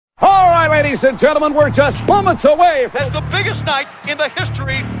ladies and gentlemen, we're just moments away from the biggest night in the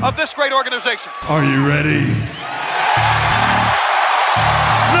history of this great organization. Are you ready?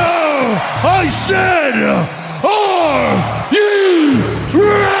 No! I said, are you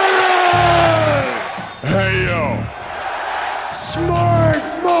ready? Hey, yo. Smart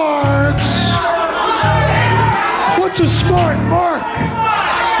marks. What's a smart mark?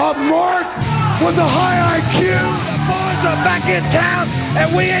 A mark with a high IQ? Boys are back in town,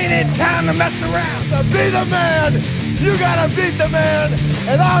 and we ain't in town to mess around. To be the man, you gotta beat the man,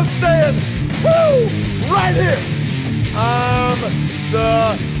 and I'm saying, woo, right here, I'm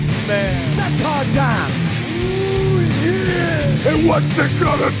the man. That's hard time. Ooh, yeah. And what's it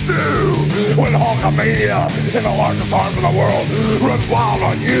gonna do when Hulkamania in the largest arms in the world runs wild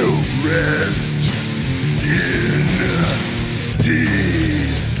on you? Rest in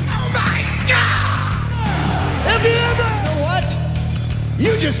peace. Oh my God! Have you ever? You know what?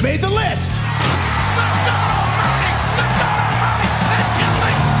 You just made the list.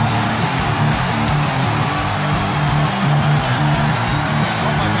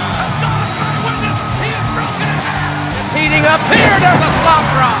 Heating up here, there's a slop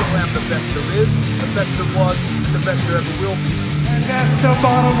drop. I'm the best there is, the best there was, the best there ever will be. And that's the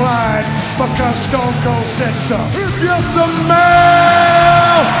bottom line, because Stone Cold said so. If you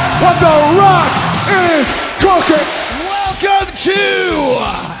smell what The Rock is cooking. Welcome to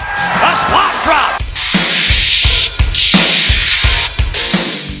A slop drop.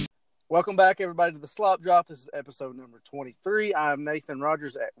 Welcome back, everybody, to the Slop Drop. This is episode number 23. I'm Nathan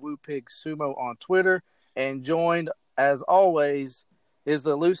Rogers at WooPig Sumo on Twitter, and joined, as always, is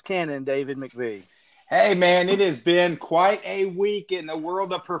the loose cannon, David McVie. Hey, man, it has been quite a week in the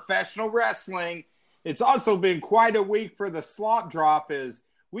world of professional wrestling. It's also been quite a week for the Slop Drop, as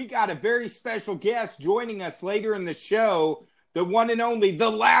we got a very special guest joining us later in the show, the one and only, the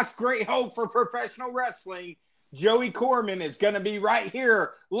last great hope for professional wrestling, Joey Corman, is going to be right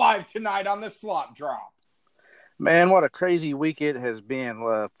here live tonight on the Slop Drop. Man, what a crazy week it has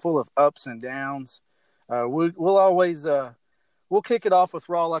been, full of ups and downs. We'll always we'll kick it off with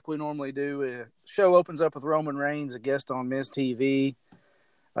Raw like we normally do. Show opens up with Roman Reigns, a guest on Miz TV.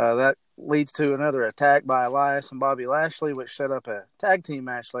 That leads to another attack by Elias and Bobby Lashley, which set up a tag team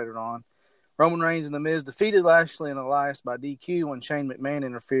match later on. Roman Reigns and The Miz defeated Lashley and Elias by DQ when Shane McMahon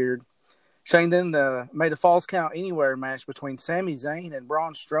interfered. Shane then made a Falls Count Anywhere match between Sami Zayn and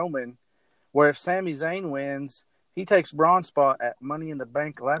Braun Strowman, where if Sami Zayn wins, he takes Braun's spot at Money in the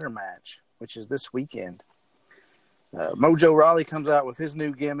Bank ladder match, which is this weekend. Mojo Rawley comes out with his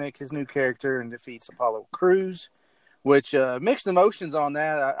new gimmick, his new character, and defeats Apollo Crews, which mixed emotions on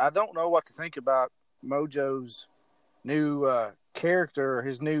that. I don't know what to think about Mojo's new character or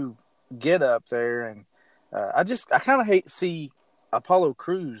his new get-up there. And I kind of hate to see Apollo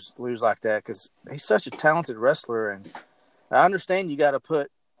Crews lose like that, because he's such a talented wrestler. And I understand you got to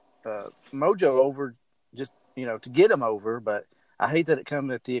put Mojo over just, to get him over, but I hate that it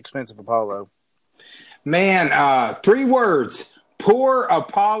comes at the expense of Apollo. Man, 3 words. Poor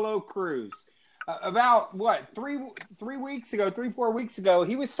Apollo Crews. About, 4 weeks ago,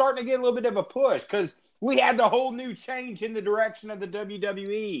 he was starting to get a little bit of a push, because we had the whole new change in the direction of the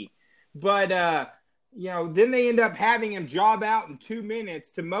WWE. But, then they end up having him job out in 2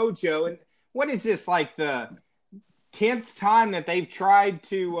 minutes to Mojo. And what is this, like the 10th time that they've tried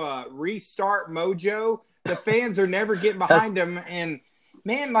to restart Mojo? The fans are never getting behind him. And,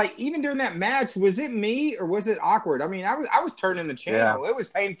 man, like, even during that match, was it me or was it awkward? I mean, I was turning the channel. Yeah. It was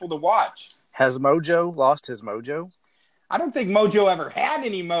painful to watch. Has Mojo lost his mojo? I don't think Mojo ever had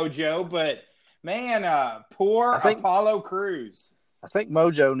any mojo, but, man, poor Apollo Crews. I think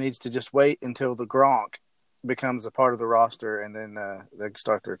Mojo needs to just wait until the Gronk becomes a part of the roster, and then they can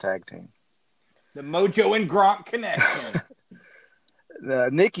start their tag team. The Mojo and Gronk connection.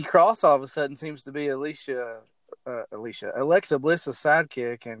 Nikki Cross all of a sudden seems to be Alexa Bliss's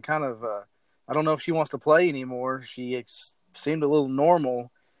sidekick, and kind of I don't know if she wants to play anymore. She seemed a little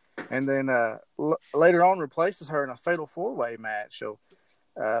normal, and then later on replaces her in a Fatal 4-Way match. So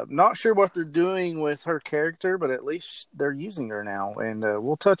not sure what they're doing with her character, but at least they're using her now, and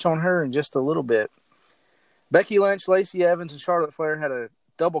we'll touch on her in just a little bit. Becky Lynch, Lacey Evans, and Charlotte Flair had a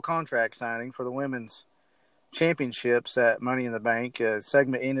double contract signing for the women's championships at Money in the Bank.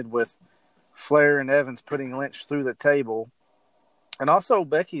 Segment ended with Flair and Evans putting Lynch through the table. And also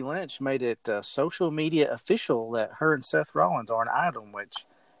Becky Lynch made it social media official that her and Seth Rollins are an item, which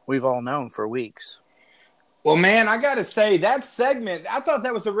we've all known for weeks. Well, man, I got to say, that segment, I thought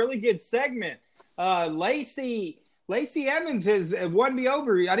that was a really good segment. Lacey Evans has won me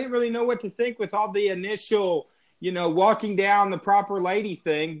over. I didn't really know what to think with all the initial, walking down the proper lady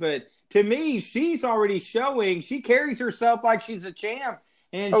thing. But to me, she's already showing she carries herself like she's a champ.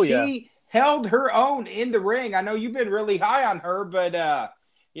 And she held her own in the ring. I know you've been really high on her, but,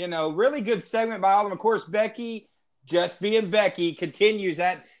 really good segment by all of them. Of course, Becky, just being Becky, continues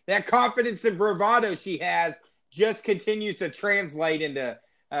that confidence and bravado she has, just continues to translate into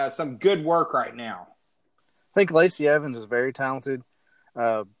some good work right now. I think Lacey Evans is very talented.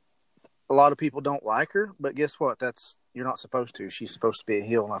 A lot of people don't like her, but guess what? You're not supposed to. She's supposed to be a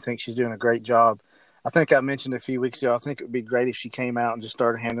heel, and I think she's doing a great job. I think I mentioned a few weeks ago, I think it would be great if she came out and just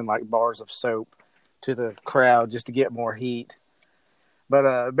started handing like bars of soap to the crowd just to get more heat.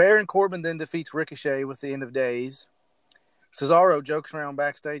 But Baron Corbin then defeats Ricochet with the End of Days. Cesaro jokes around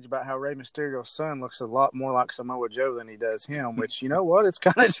backstage about how Rey Mysterio's son looks a lot more like Samoa Joe than he does him, which, you know what? It's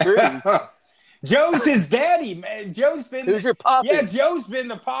kind of true. Joe's his daddy, man. Who's your poppy? Yeah, Joe's been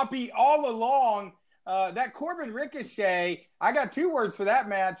the poppy all along. That Corbin Ricochet, I got 2 words for that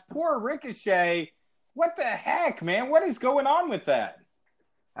match. Poor Ricochet. What the heck, man? What is going on with that?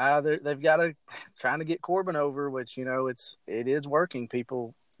 They've got trying to get Corbin over, which, it is working.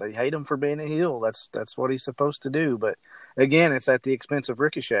 People, they hate him for being a heel. That's what he's supposed to do. But again, it's at the expense of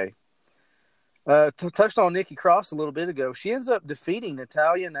Ricochet. Touched on Nikki Cross a little bit ago. She ends up defeating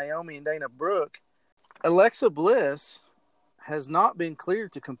Natalya, Naomi, and Dana Brooke. Alexa Bliss has not been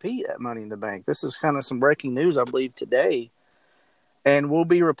cleared to compete at Money in the Bank. This is kind of some breaking news, I believe, today. And will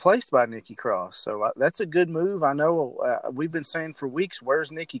be replaced by Nikki Cross. So that's a good move. I know we've been saying for weeks,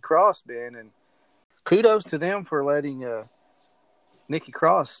 where's Nikki Cross been? And kudos to them for letting Nikki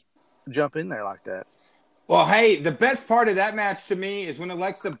Cross jump in there like that. Well, hey, the best part of that match to me is when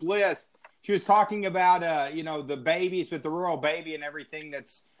Alexa Bliss, she was talking about, the babies with the royal baby and everything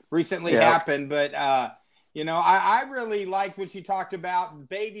that's recently happened. But, I really liked when she talked about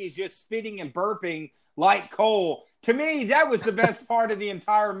babies just spitting and burping like Cole. To me, that was the best part of the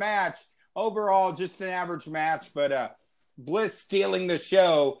entire match. Overall, just an average match, but Bliss stealing the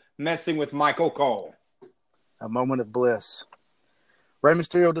show, messing with Michael Cole. A moment of bliss. Rey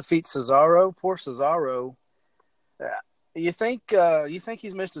Mysterio defeats Cesaro. Poor Cesaro. You think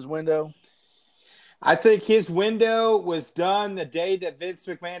he's missed his window? I think his window was done the day that Vince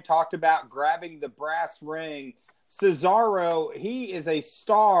McMahon talked about grabbing the brass ring. Cesaro, he is a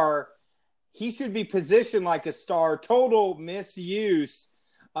star. He should be positioned like a star. Total misuse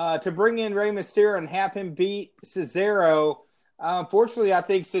to bring in Rey Mysterio and have him beat Cesaro. Unfortunately, I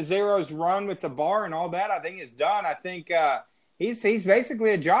think Cesaro's run with the bar and all that, I think, is done. I think he's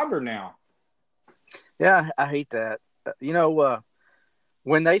basically a jobber now. Yeah, I hate that.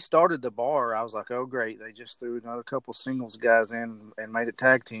 When they started the bar, I was like, oh, great. They just threw another couple singles guys in and made a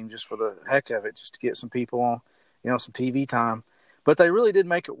tag team just for the heck of it, just to get some people on, some TV time. But they really did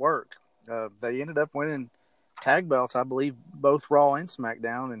make it work. They ended up winning tag belts, I believe, both Raw and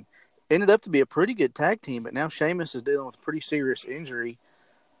SmackDown, and ended up to be a pretty good tag team. But now Sheamus is dealing with a pretty serious injury.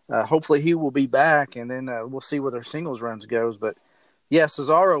 Hopefully he will be back, and then we'll see where their singles runs goes. But, yeah,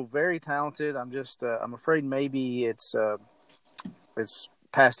 Cesaro, very talented. I'm afraid maybe it's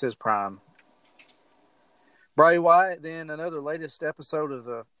past his prime. Bray Wyatt, then another latest episode of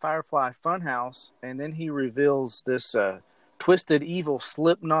the Firefly Funhouse, and then he reveals this twisted, evil,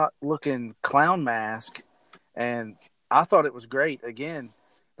 Slipknot-looking clown mask, and I thought it was great. Again,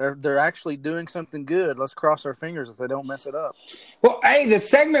 they're actually doing something good. Let's cross our fingers if they don't mess it up. Well, hey, the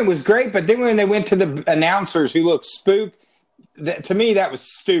segment was great, but then when they went to the announcers who looked spooked, to me that was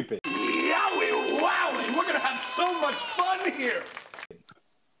stupid. Yowie, wowie, we're going to have so much fun here.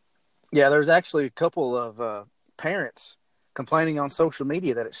 Yeah, there's actually a couple of parents complaining on social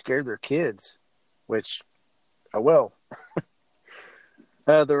media that it scared their kids, which, oh well.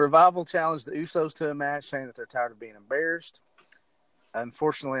 The Revival challenged the Usos to a match, saying that they're tired of being embarrassed.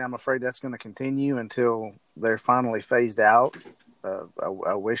 Unfortunately, I'm afraid that's going to continue until they're finally phased out.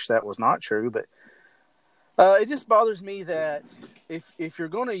 I wish that was not true, but it just bothers me that if you're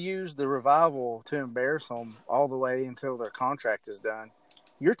going to use the Revival to embarrass them all the way until their contract is done,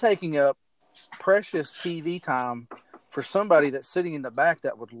 you're taking up precious TV time for somebody that's sitting in the back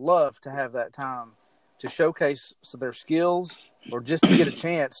that would love to have that time to showcase their skills or just to get a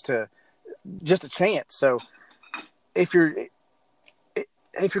chance. So if you're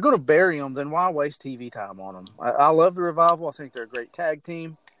going to bury them, then why waste TV time on them? I love the Revival. I think they're a great tag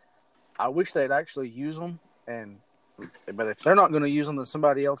team. I wish they'd actually use them, but if they're not going to use them, then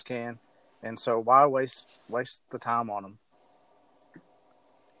somebody else can. And so why waste the time on them?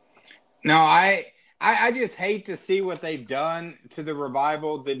 No, I just hate to see what they've done to the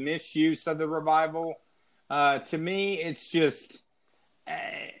Revival, the misuse of the Revival. To me, it's just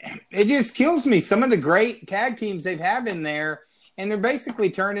it just kills me. Some of the great tag teams they've had in there, and they're basically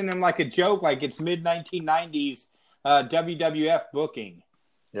turning them like a joke, like it's mid-1990s WWF booking.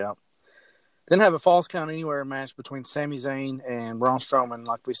 Yeah. Didn't have a Falls Count Anywhere match between Sami Zayn and Braun Strowman.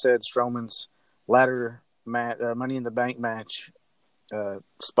 Like we said, Strowman's ladder Money in the Bank match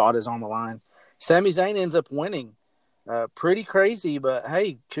spot is on the line. Sami Zayn ends up winning. Pretty crazy, but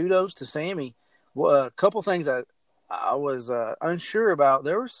hey, kudos to Sami. Well, a couple things I was unsure about.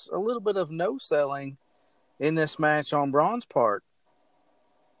 There was a little bit of no-selling in this match on Braun's part.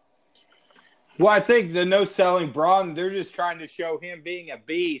 Well, I think the no-selling Braun, they're just trying to show him being a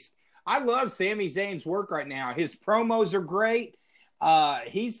beast. I love Sami Zayn's work right now. His promos are great.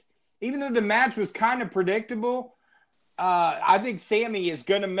 Even though the match was kind of predictable, I think Sami is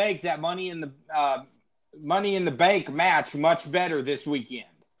going to make that Money in the Bank match much better this weekend.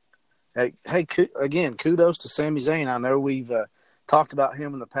 Hey, again, kudos to Sami Zayn. I know we've talked about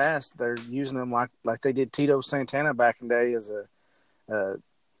him in the past. They're using him like they did Tito Santana back in the day as a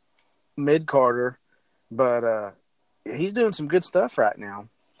mid-carder, but he's doing some good stuff right now.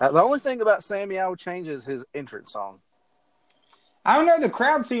 The only thing about Sami I would change is his entrance song. I don't know. The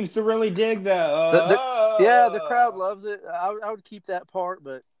crowd seems to really dig the crowd loves it. I would keep that part,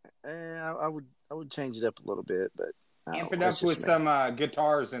 but I would change it up a little bit. But amp it up with some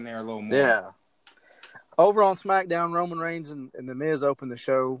guitars in there a little more. Yeah. Over on SmackDown, Roman Reigns and The Miz opened the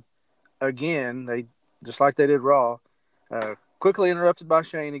show again. They just like they did Raw. Quickly interrupted by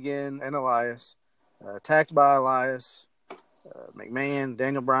Shane again and Elias. Attacked by Elias, McMahon,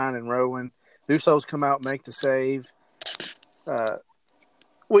 Daniel Bryan, and Rowan. Usos come out and make the save.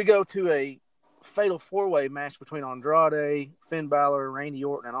 We go to a fatal four-way match between Andrade, Finn Balor, Randy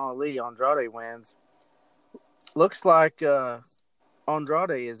Orton, and Ali. Andrade wins. Looks like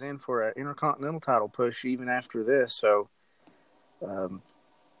Andrade is in for an Intercontinental title push even after this. So,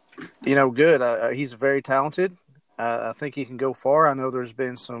 good. He's very talented. I think he can go far. I know there's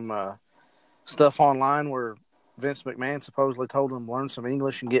been some stuff online where Vince McMahon supposedly told him learn some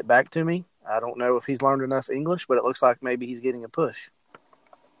English and get back to me. I don't know if he's learned enough English, but it looks like maybe he's getting a push.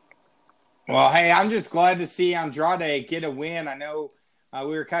 Well, hey, I'm just glad to see Andrade get a win. I know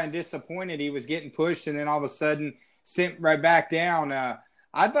we were kind of disappointed he was getting pushed and then all of a sudden sent right back down.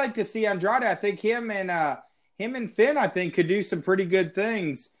 I'd like to see Andrade. I think him and Finn, I think, could do some pretty good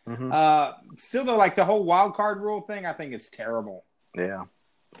things. Mm-hmm. Still, though, like the whole wild card rule thing, I think it's terrible. Yeah,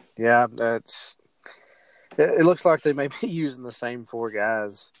 it looks like they may be using the same four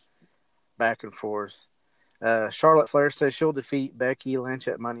guys back and forth. Charlotte Flair says she'll defeat Becky Lynch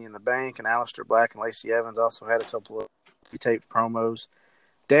at Money in the Bank, and Aleister Black and Lacey Evans also had a couple of taped promos.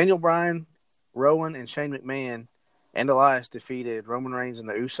 Daniel Bryan, Rowan, and Shane McMahon and Elias defeated Roman Reigns and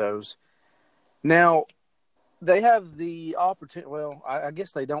the Usos. Now, they have the opportunity. Well, I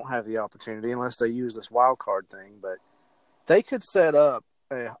guess they don't have the opportunity unless they use this wild card thing, but they could set up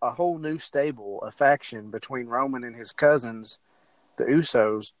a whole new stable, a faction between Roman and his cousins, the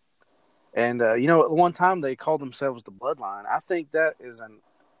Usos. And, at one time they called themselves the Bloodline. I think that's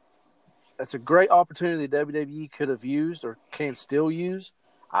a great opportunity WWE could have used or can still use.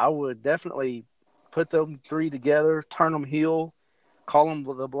 I would definitely put them three together, turn them heel, call them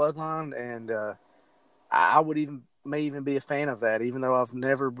the Bloodline, and I may even be a fan of that, even though I've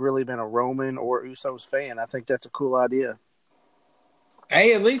never really been a Roman or Usos fan. I think that's a cool idea.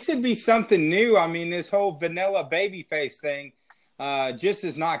 Hey, at least it'd be something new. I mean, this whole vanilla babyface thing just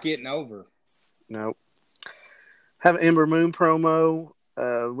is not getting over. Nope. Have an Ember Moon promo.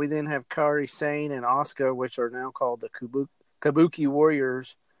 We then have Kairi Sane and Asuka, which are now called the Kabuki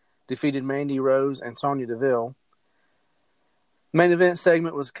Warriors, defeated Mandy Rose and Sonya Deville. Main event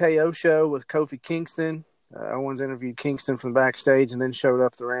segment was KO show with Kofi Kingston. Owens interviewed Kingston from the backstage and then showed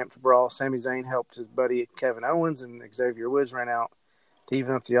up the ramp to brawl. Sami Zayn helped his buddy Kevin Owens, and Xavier Woods ran out to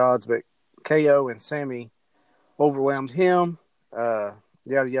even up the odds, but KO and Sami overwhelmed him. Yada,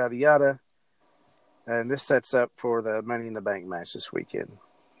 yada, yada. And this sets up for the Money in the Bank match this weekend.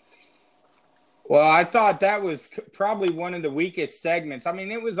 Well, I thought that was probably one of the weakest segments. I mean,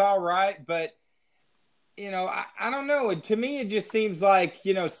 it was all right, but, I don't know. To me, it just seems like,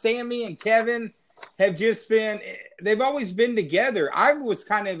 Sami and Kevin have just been – they've always been together. I was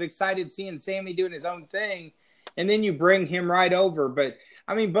kind of excited seeing Sami doing his own thing, and then you bring him right over. But,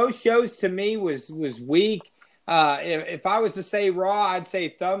 I mean, both shows to me was weak. If I was to say Raw, I'd say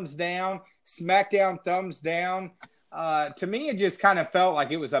thumbs down. SmackDown, thumbs down. To me, it just kind of felt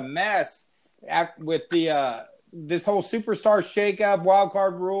like it was a mess with the this whole superstar shakeup, wild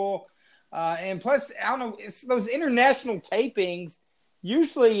card rule, and plus, I don't know, it's those international tapings.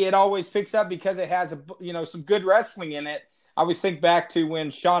 Usually, it always picks up because it has some good wrestling in it. I always think back to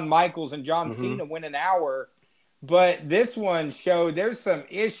when Shawn Michaels and John Cena went an hour. But this one showed there's some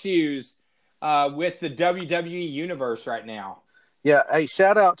issues with the WWE universe right now. Yeah, hey,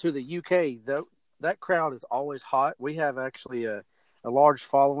 shout out to the UK. Though that crowd is always hot. We have actually a large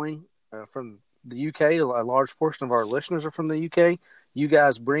following from the UK. A large portion of our listeners are from the UK. You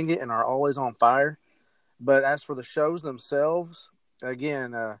guys bring it and are always on fire. But as for the shows themselves,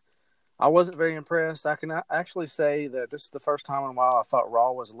 again, I wasn't very impressed. I can actually say that this is the first time in a while I thought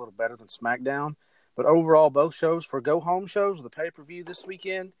Raw was a little better than SmackDown. But overall, both shows for go-home shows, the pay-per-view this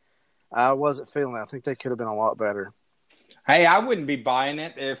weekend, I wasn't feeling it. I think they could have been a lot better. Hey, I wouldn't be buying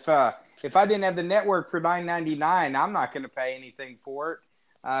it if I didn't have the network for $9.99. I'm not going to pay anything for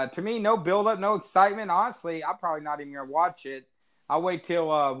it. To me, no build-up, no excitement. Honestly, I'm probably not even going to watch it. I'll wait till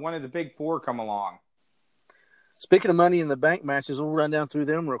one of the big four come along. Speaking of Money in the Bank matches, we'll run down through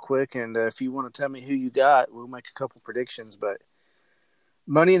them real quick. And if you want to tell me who you got, we'll make a couple predictions. But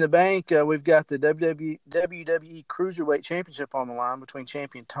Money in the Bank, we've got the WWE Cruiserweight Championship on the line between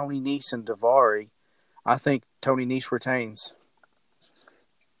champion Tony Nese and Daivari. I think Tony Nese retains.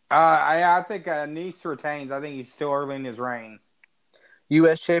 I think Nese retains. I think he's still early in his reign.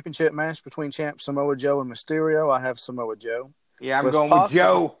 U.S. Championship match between champ Samoa Joe and Mysterio. I have Samoa Joe. Yeah, I'm going with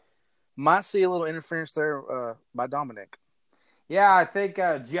Joe. Might see a little interference there by Dominic. Yeah, I think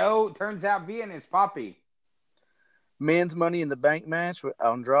Joe turns out being his puppy. Men's Money in the Bank match with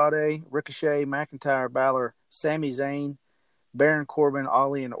Andrade, Ricochet, McIntyre, Balor, Sami Zayn, Baron Corbin,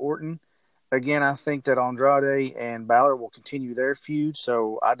 Ali, and Orton. Again, I think that Andrade and Balor will continue their feud,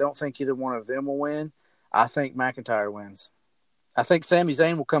 so I don't think either one of them will win. I think McIntyre wins. I think Sami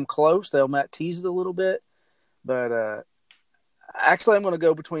Zayn will come close. They'll might tease it a little bit, but actually, I'm going to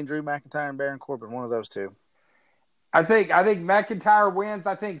go between Drew McIntyre and Baron Corbin, one of those two. I think McIntyre wins.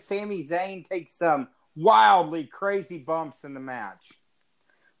 I think Sami Zayn takes some wildly crazy bumps in the match.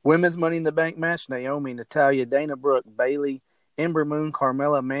 Women's Money in the Bank match: Naomi, Natalya, Dana Brooke, Bayley, Ember Moon,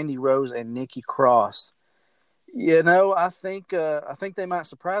 Carmella, Mandy Rose, and Nikki Cross. You know, I think they might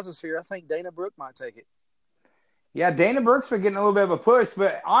surprise us here. I think Dana Brooke might take it. Yeah, Dana Brooke's been getting a little bit of a push,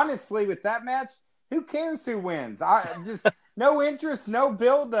 but honestly, with that match, who cares who wins? I just no interest, no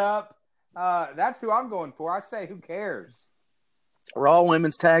build up. That's who I'm going for. I say, who cares? Raw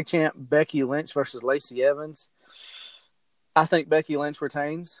Women's Tag Champ Becky Lynch versus Lacey Evans. I think Becky Lynch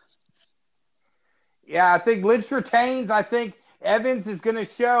retains. Yeah, I think Lynch retains. I think Evans is going to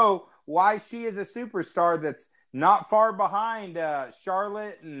show why she is a superstar that's not far behind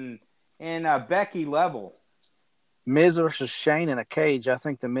Charlotte and Becky level. Miz versus Shane in a cage. I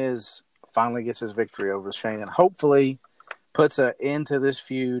think the Miz finally gets his victory over Shane and hopefully puts an end to this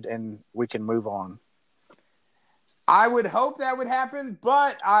feud and we can move on. I would hope that would happen,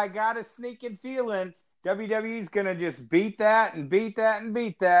 but I got a sneaking feeling WWE's going to just beat that and beat that and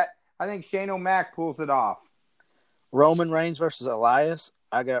beat that. I think Shane O'Mac pulls it off. Roman Reigns versus Elias.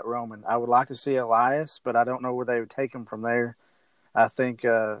 I got Roman. I would like to see Elias, but I don't know where they would take him from there. I think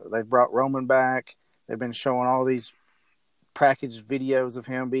they've brought Roman back. They've been showing all these packaged videos of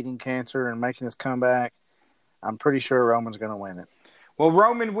him beating cancer and making his comeback. I'm pretty sure Roman's going to win it. Well,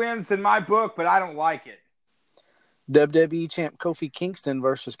 Roman wins in my book, but I don't like it. WWE champ Kofi Kingston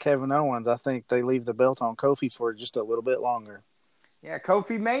versus Kevin Owens. I think they leave the belt on Kofi for just a little bit longer. Yeah,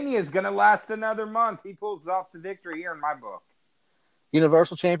 Kofi Mania is going to last another month. He pulls off the victory here in my book.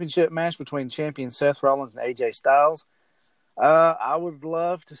 Universal Championship match between champion Seth Rollins and AJ Styles. I would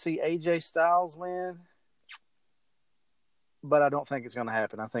love to see AJ Styles win, but I don't think it's going to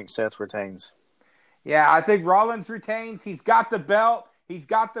happen. I think Seth retains. Yeah, I think Rollins retains. He's got the belt. He's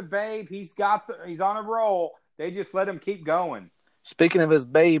got the babe. He's on a roll. They just let him keep going. Speaking of his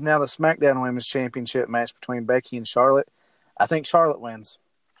babe, now the SmackDown Women's Championship match between Becky and Charlotte. I think Charlotte wins.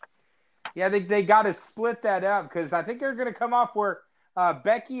 Yeah, they got to split that up because I think they're going to come off where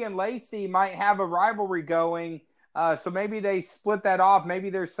Becky and Lacey might have a rivalry going. So maybe they split that off. Maybe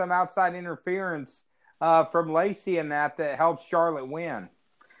there's some outside interference from Lacey in that helps Charlotte win.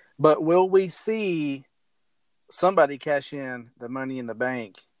 But will we see somebody cash in the Money in the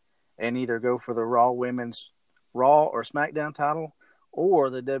Bank and either go for the Raw or SmackDown title or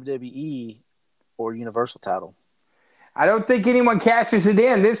the WWE or Universal title? I don't think anyone cashes it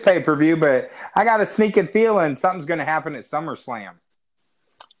in this pay-per-view, but I got a sneaking feeling something's going to happen at SummerSlam.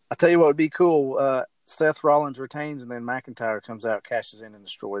 I'll tell you what would be cool. Seth Rollins retains, and then McIntyre comes out, cashes in, and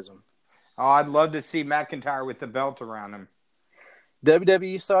destroys him. Oh, I'd love to see McIntyre with the belt around him.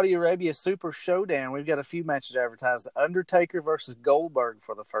 WWE Saudi Arabia Super Showdown. We've got a few matches advertised. The Undertaker versus Goldberg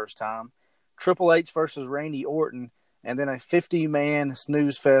for the first time. Triple H versus Randy Orton. And then a 50-man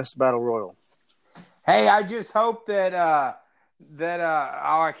snooze fest battle royal. Hey, I just hope that that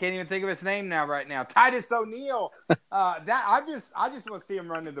I can't even think of his name right now. Titus O'Neil. That I just want to see him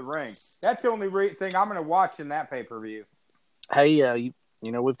run to the ring. That's the only thing I'm going to watch in that pay-per-view. Hey,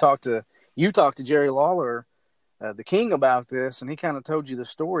 we've talked to Jerry Lawler, the King, about this, and he kind of told you the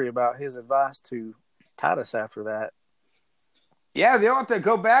story about his advice to Titus after that. Yeah, they'll have to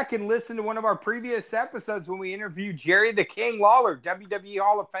go back and listen to one of our previous episodes when we interviewed Jerry the King Lawler, WWE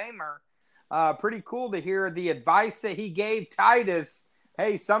Hall of Famer. Pretty cool to hear the advice that he gave Titus.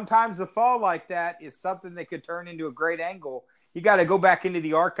 Hey, sometimes a fall like that is something that could turn into a great angle. You got to go back into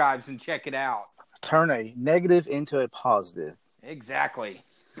the archives and check it out. Turn a negative into a positive. Exactly.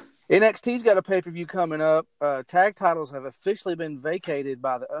 NXT's got a pay-per-view coming up. Tag titles have officially been vacated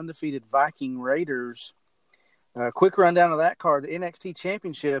by the undefeated Viking Raiders. Quick rundown of that card. The NXT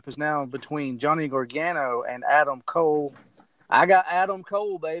Championship is now between Johnny Gargano and Adam Cole. I got Adam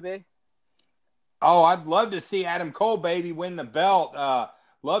Cole, baby. Oh, I'd love to see Adam Cole, baby, win the belt.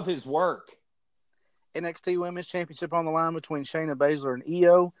 Love his work. NXT Women's Championship on the line between Shayna Baszler and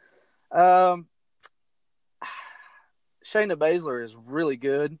Io. Shayna Baszler is really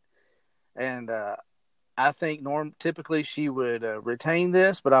good, and I think typically she would retain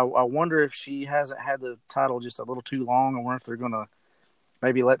this, but I wonder if she hasn't had the title just a little too long. I wonder if they're going to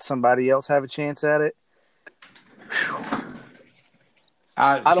maybe let somebody else have a chance at it.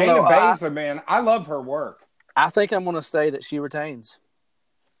 Shayna Baszler, man, I love her work. I think I'm going to say that she retains.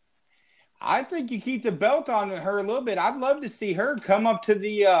 I think you keep the belt on her a little bit. I'd love to see her come up to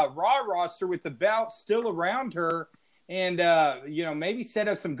the Raw roster with the belt still around her and, maybe set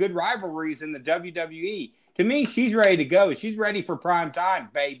up some good rivalries in the WWE. To me, she's ready to go. She's ready for prime time,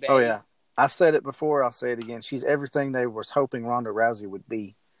 baby. Oh, yeah. I said it before. I'll say it again. She's everything they were hoping Ronda Rousey would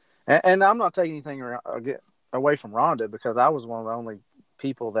be. And I'm not taking anything away from Ronda because I was one of the only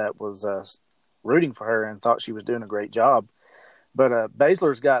people that was rooting for her and thought she was doing a great job. But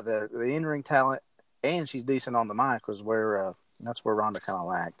Baszler's got the in-ring talent, and she's decent on the mic, that's where Ronda kind of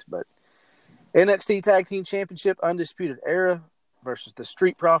lacked. But NXT Tag Team Championship, Undisputed Era versus the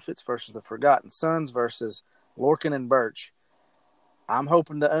Street Profits versus the Forgotten Sons versus Lorcan and Birch. I'm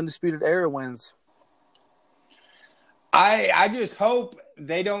hoping the Undisputed Era wins. I just hope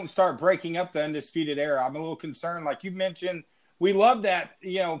they don't start breaking up the Undisputed Era. I'm a little concerned. Like you mentioned, we love that,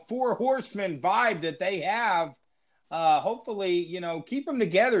 Four Horsemen vibe that they have. Hopefully, keep them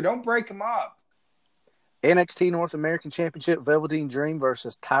together. Don't break them up. NXT North American Championship, Velveteen Dream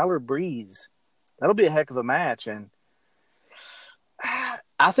versus Tyler Breeze. That'll be a heck of a match. And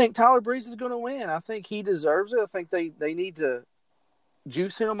I think Tyler Breeze is going to win. I think he deserves it. I think they need to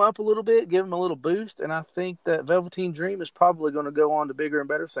juice him up a little bit, give him a little boost. And I think that Velveteen Dream is probably going to go on to bigger and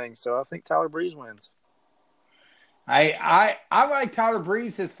better things. So I think Tyler Breeze wins. I like Tyler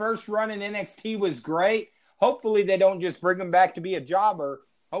Breeze. His first run in NXT was great. Hopefully they don't just bring him back to be a jobber.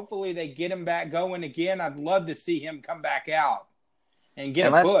 Hopefully they get him back going again. I'd love to see him come back out and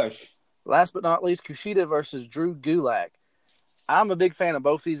get a push. Last but not least, Kushida versus Drew Gulak. I'm a big fan of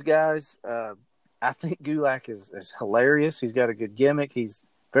both these guys. I think Gulak is hilarious. He's got a good gimmick. He's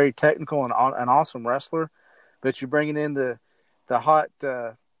very technical and an awesome wrestler. But you're bringing in the hot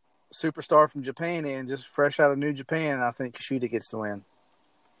superstar from Japan in, just fresh out of New Japan, and I think Kushida gets the win.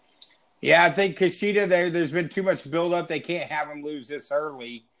 Yeah, I think Kushida, there's been too much build-up. They can't have him lose this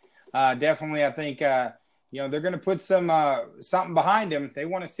early. Definitely, I think, they're going to put something behind him. They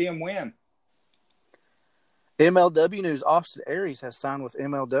want to see him win. MLW news, Austin Aries has signed with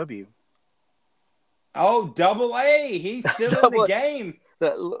MLW. Oh, Double A. He's still in the game.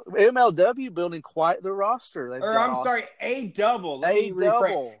 The MLW building quite the roster. A Double.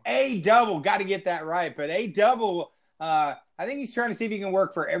 A Double. Got to get that right. But A Double, I think he's trying to see if he can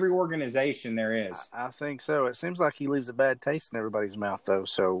work for every organization there is. I think so. It seems like he leaves a bad taste in everybody's mouth, though.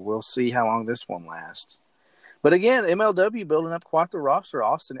 So we'll see how long this one lasts. But again, MLW building up quite the roster.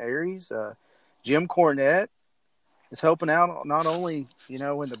 Austin Aries, Jim Cornette is helping out not only, in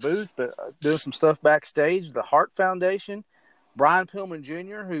the booth, but doing some stuff backstage. The Hart Foundation, Brian Pillman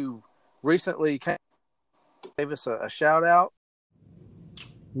Jr., who recently gave us a shout out.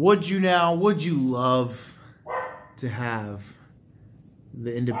 Would you love to have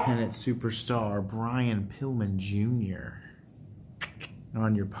the independent superstar Brian Pillman Jr.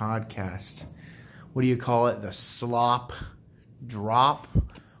 on your podcast? What do you call it? The slop drop?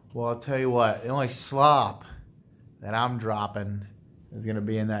 Well, I'll tell you what, the only slop that I'm dropping is going to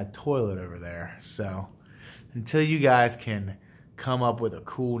be in that toilet over there. So until you guys can come up with a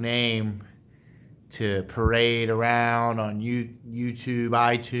cool name to parade around on YouTube,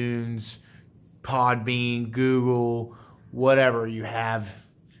 iTunes, Podbean, Google, whatever you have,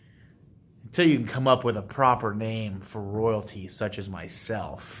 until you can come up with a proper name for royalty, such as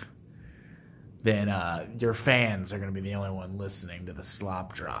myself, then your fans are going to be the only one listening to the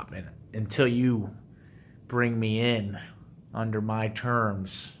slop drop. And until you bring me in under my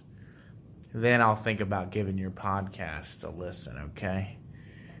terms, then I'll think about giving your podcast a listen, okay?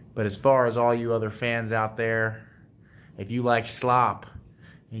 But as far as all you other fans out there, if you like slop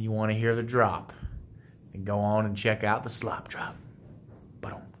and you want to hear the drop, then go on and check out the slop drop.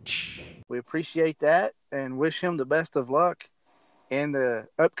 We appreciate that and wish him the best of luck in the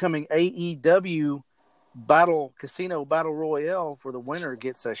upcoming AEW Casino Battle Royale, where the winner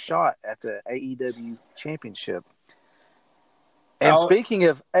gets a shot at the AEW Championship. And speaking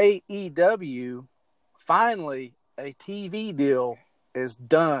of AEW, finally a TV deal is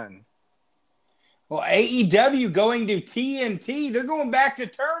done. Well, AEW going to TNT. They're going back to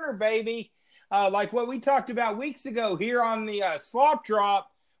Turner, baby. Like what we talked about weeks ago here on the Slop Drop.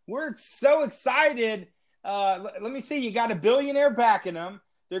 We're so excited. Let me see. You got a billionaire backing them.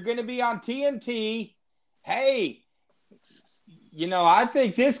 They're going to be on TNT. Hey, I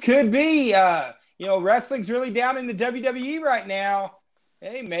think this could be, wrestling's really down in the WWE right now.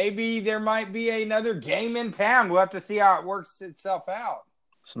 Hey, maybe there might be another game in town. We'll have to see how it works itself out.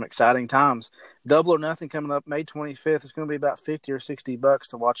 Some exciting times. Double or Nothing coming up May 25th. It's going to be about $50 or $60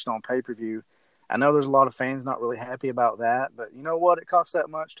 to watch it on pay-per-view. I know there's a lot of fans not really happy about that, but you know what? It costs that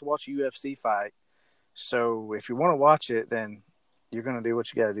much to watch a UFC fight. So if you want to watch it, then you're going to do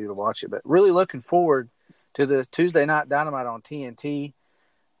what you got to do to watch it. But really looking forward to the Tuesday Night Dynamite on TNT.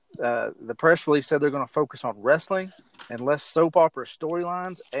 The press release said they're going to focus on wrestling and less soap opera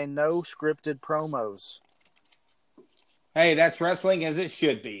storylines and no scripted promos. Hey, that's wrestling as it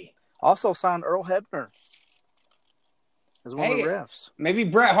should be. Also signed Earl Hebner as one of the refs. Maybe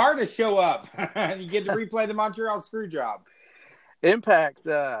Bret Hart will show up. You get to replay the Montreal Screwjob. Impact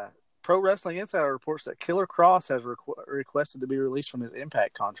Pro Wrestling Insider reports that Killer Cross has requested to be released from his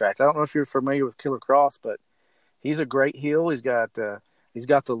Impact contract. I don't know if you're familiar with Killer Cross, but he's a great heel. He's got the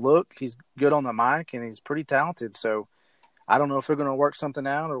look. He's good on the mic, and he's pretty talented. So I don't know if they're going to work something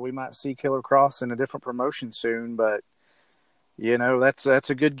out, or we might see Killer Cross in a different promotion soon. But that's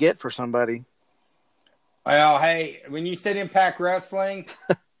a good get for somebody. Well, hey, when you said Impact Wrestling,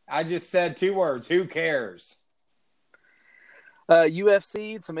 I just said two words. Who cares?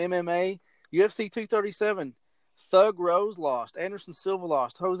 UFC, some MMA. UFC 237, Thug Rose lost. Anderson Silva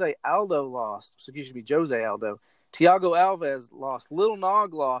lost. Jose Aldo, Thiago Alves lost. Lil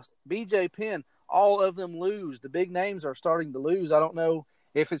Nog lost. BJ Penn, all of them lose. The big names are starting to lose. I don't know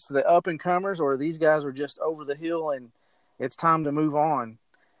if it's the up-and-comers or these guys are just over the hill and it's time to move on.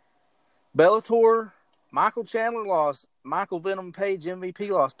 Bellator, Michael Chandler lost. Michael Venom Page, MVP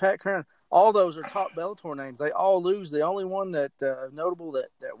lost. Pat Curran. All those are top Bellator names. They all lose. The only one that notable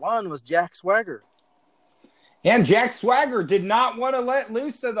that won was Jack Swagger. And Jack Swagger did not want to let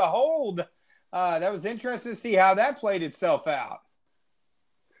loose of the hold. That was interesting to see how that played itself out.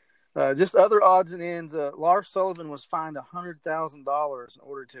 Just other odds and ends. Lars Sullivan was fined $100,000 in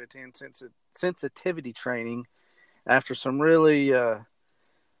order to attend sensitivity training after some really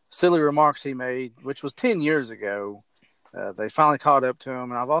silly remarks he made, which was 10 years ago. They finally caught up to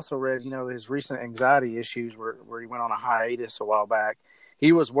him. And I've also read, his recent anxiety issues where he went on a hiatus a while back.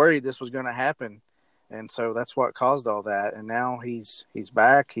 He was worried this was going to happen. And so that's what caused all that. And now he's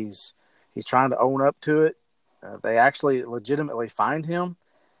back. He's trying to own up to it. They actually legitimately fined him,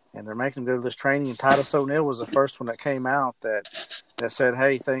 and they're making him go to this training. And Titus O'Neil was the first one that came out that said,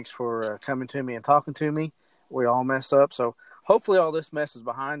 hey, thanks for coming to me and talking to me. We all mess up. So hopefully all this mess is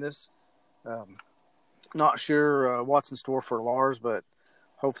behind us. Not sure what's in store for Lars, but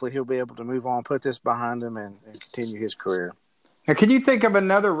hopefully he'll be able to move on, put this behind him, and continue his career. Now, can you think of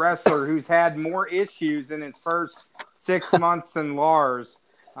another wrestler who's had more issues in his first 6 months than Lars?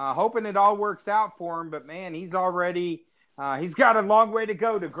 Hoping it all works out for him, but, man, he's already he's got a long way to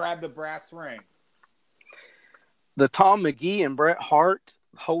go to grab the brass ring. The Tom McGee and Bret Hart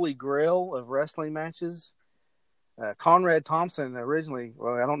holy grail of wrestling matches. Conrad Thompson originally,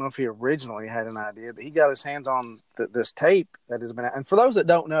 well, I don't know if he originally had an idea, but he got his hands on this tape that has been – and for those that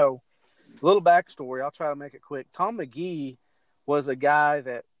don't know, a little backstory, I'll try to make it quick. Tom McGee was a guy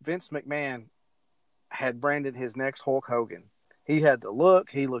that Vince McMahon had branded his next Hulk Hogan. He had the look.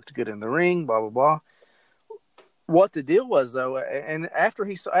 He looked good in the ring, blah, blah, blah. What the deal was, though, and after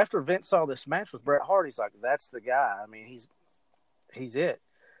Vince saw this match with Bret Hart, he's like, that's the guy. I mean, he's it.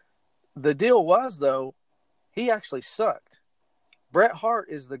 The deal was, though, he actually sucked. Bret Hart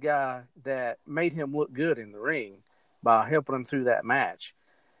is the guy that made him look good in the ring by helping him through that match.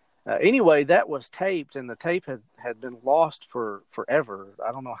 Anyway, that was taped, and the tape had been lost for forever.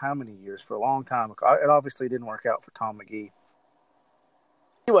 I don't know how many years, for a long time. It obviously didn't work out for Tom McGee.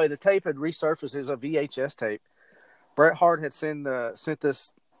 Anyway, the tape had resurfaced as a VHS tape. Bret Hart had sent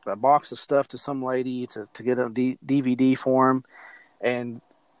this box of stuff to some lady to get a DVD for him, and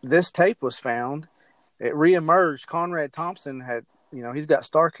this tape was found. It reemerged. Conrad Thompson had, he's got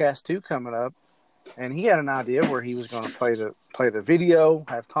StarCast 2 coming up, and he had an idea where he was going to play the video,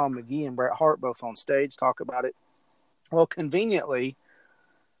 have Tom McGee and Bret Hart both on stage talk about it. Well, conveniently,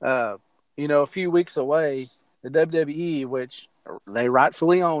 a few weeks away, the WWE, which they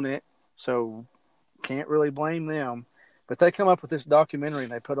rightfully own it, so can't really blame them, but they come up with this documentary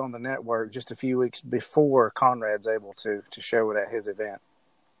and they put on the network just a few weeks before Conrad's able to show it at his event.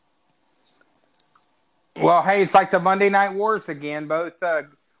 Well, hey, it's like the Monday Night Wars again. Both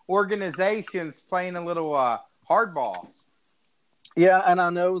organizations playing a little hardball. Yeah, and I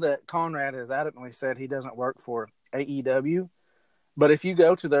know that Conrad has adamantly said he doesn't work for AEW, but if you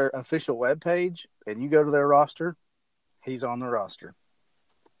go to their official webpage and you go to their roster, he's on the roster.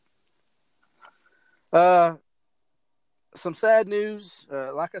 Some sad news.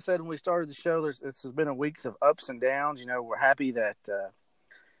 Like I said when we started the show, this has been a week of ups and downs. We're happy that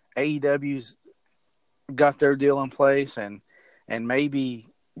AEW's got their deal in place and maybe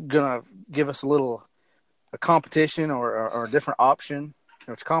gonna give us a competition or a different option.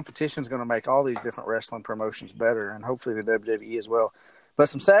 Which competition is going to make all these different wrestling promotions better, and hopefully the WWE as well. But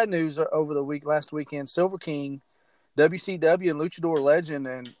some sad news over last weekend: Silver King, WCW and Luchador legend,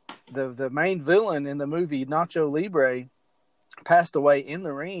 and the main villain in the movie Nacho Libre passed away in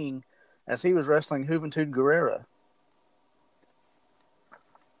the ring as he was wrestling Juventud Guerrera.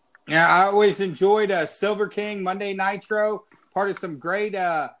 Yeah, I always enjoyed Silver King, Monday Nitro, part of some great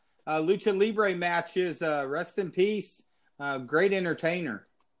Lucha Libre matches. Rest in peace. Great entertainer.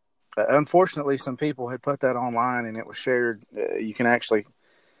 Unfortunately, some people had put that online and it was shared. You can actually,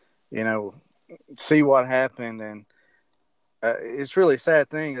 see what happened. And it's really a sad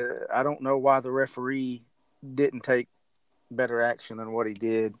thing. I don't know why the referee didn't take better action than what he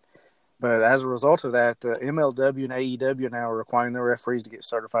did. But as a result of that, the MLW and AEW now are requiring their referees to get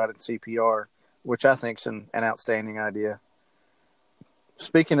certified in CPR, which I think is an outstanding idea.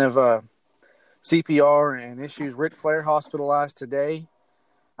 Speaking of CPR and issues, Ric Flair hospitalized today.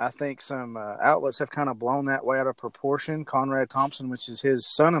 I think some outlets have kind of blown that way out of proportion. Conrad Thompson, which is his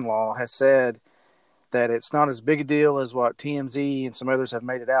son-in-law, has said that it's not as big a deal as what TMZ and some others have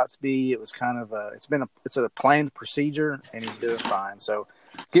made it out to be. It was kind of it's a planned procedure, and he's doing fine. So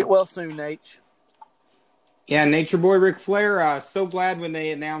get well soon, Nate. Yeah, Nature Boy Ric Flair. So glad when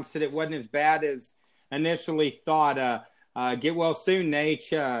they announced that it wasn't as bad as initially thought. Get well soon,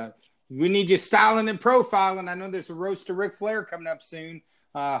 Nate. We need you styling and profiling. I know there's a roast to Ric Flair coming up soon.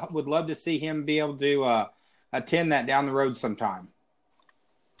 Would love to see him be able to attend that down the road sometime.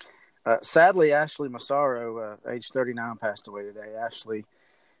 Sadly, Ashley Massaro, age 39, passed away today. Ashley,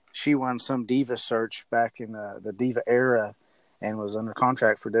 she won some Diva search back in the Diva era and was under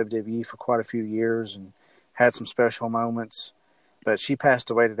contract for WWE for quite a few years and had some special moments. But she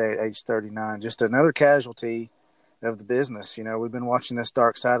passed away today at age 39. Just another casualty of the business. We've been watching this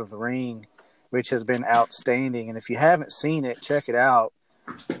Dark Side of the Ring, which has been outstanding. And if you haven't seen it, check it out.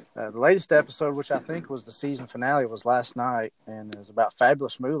 The latest episode, which I think was the season finale, was last night, and it was about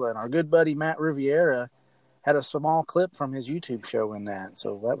Fabulous Moolah. And our good buddy Matt Riviera had a small clip from his YouTube show in that,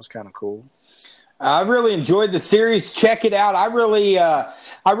 so that was kind of cool. I really enjoyed the series. Check it out. I really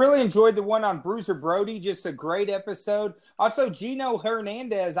enjoyed the one on Bruiser Brody. Just a great episode. Also, Gino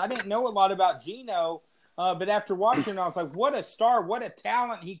Hernandez. I didn't know a lot about Gino, but after watching it, I was like, what a star, what a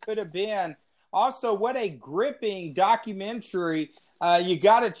talent he could have been. Also, what a gripping documentary. You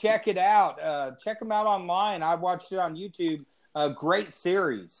got to check it out. Check them out online. I watched it on YouTube. Great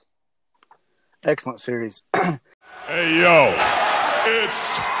series. Excellent series. Hey, yo,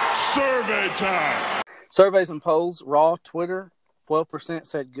 it's survey time. Surveys and polls. Raw, Twitter, 12%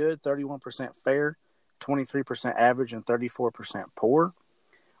 said good, 31% fair, 23% average, and 34% poor.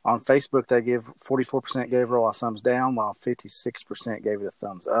 On Facebook, 44% gave Raw a thumbs down, while 56% gave it a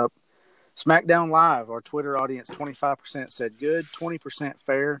thumbs up. Smackdown Live, our Twitter audience, 25% said good, 20%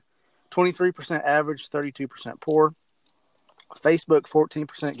 fair, 23% average, 32% poor. Facebook,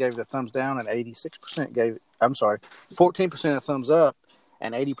 14% gave it a thumbs down, and 14% a thumbs up,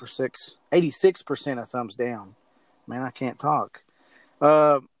 and 86% a thumbs down. Man, I can't talk.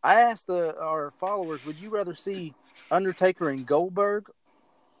 I asked our followers, would you rather see Undertaker and Goldberg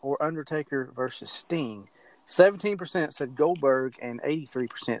or Undertaker versus Sting? 17% said Goldberg and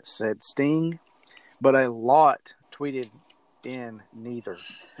 83% said Sting, but a lot tweeted in neither.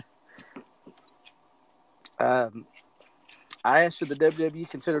 I asked, should the WWE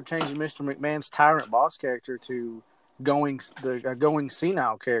consider changing Mr. McMahon's Tyrant Boss character to going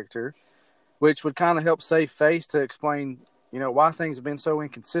senile character, which would kind of help save face to explain, why things have been so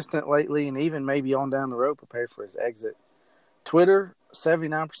inconsistent lately and even maybe on down the road prepare for his exit. Twitter,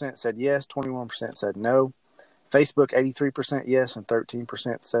 79% said yes, 21% said no. Facebook, 83% yes, and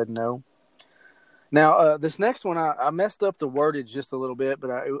 13% said no. Now, this next one, I messed up the wordage just a little bit, but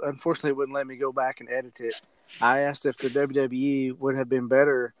unfortunately it wouldn't let me go back and edit it. I asked if the WWE would have been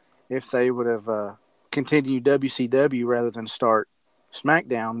better if they would have continued WCW rather than start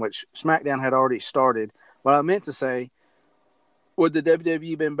SmackDown, which SmackDown had already started. What I meant to say, would the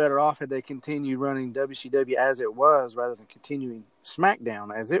WWE been better off had they continued running WCW as it was rather than continuing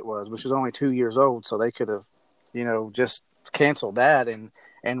SmackDown as it was, which is only 2 years old, so they could have, just canceled that and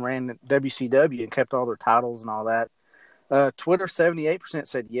ran WCW and kept all their titles and all that. Twitter, 78%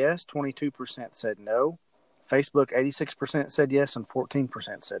 said yes, 22% said no. Facebook, 86% said yes, and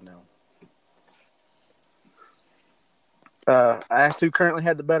 14% said no. I asked who currently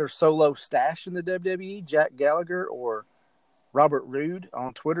had the better solo stash in the WWE, Jack Gallagher or Robert Roode.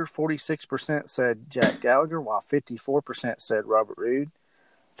 On Twitter, 46% said Jack Gallagher, while 54% said Robert Roode.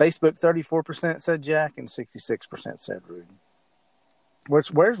 Facebook, 34% said Jack, and 66% said Roode.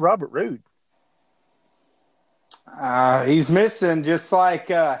 Where's Robert Roode? He's missing just like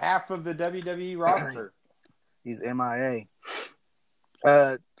half of the WWE roster. He's MIA.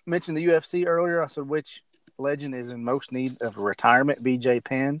 Mentioned the UFC earlier. I said, which legend is in most need of retirement, BJ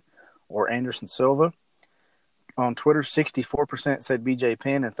Penn or Anderson Silva? On Twitter, 64% said BJ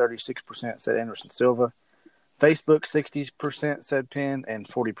Penn and 36% said Anderson Silva. Facebook, 60% said Penn and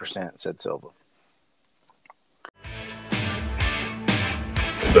 40% said Silva.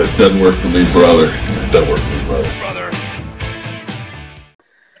 That doesn't work for me, brother. That doesn't work for me, brother.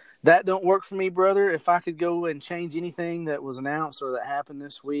 That don't work for me, brother. If I could go and change anything that was announced or that happened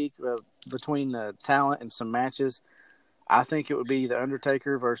this week between the talent and some matches, I think it would be The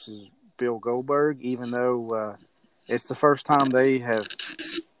Undertaker versus Bill Goldberg, even though it's the first time they have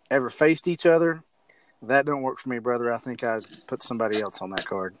ever faced each other. That don't work for me, brother. I think I'd put somebody else on that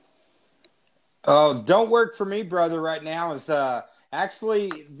card. Oh, don't work for me, brother, right now is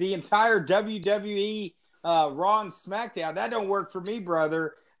actually the entire WWE Raw and SmackDown. That don't work for me,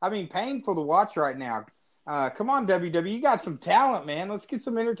 brother. I mean, painful to watch right now. Come on, WWE. You got some talent, man. Let's get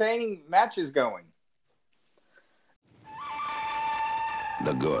some entertaining matches going.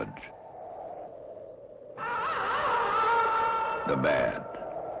 The good. The bad.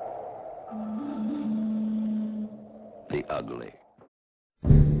 The ugly.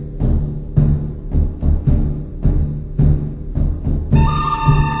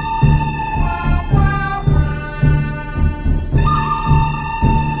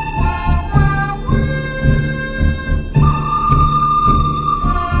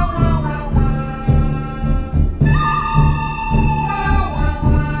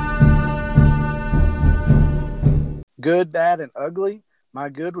 Good, bad, and ugly. My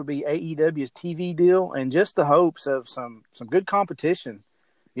good would be AEW's TV deal and just the hopes of some good competition.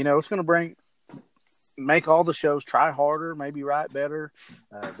 It's going to make all the shows try harder, maybe write better.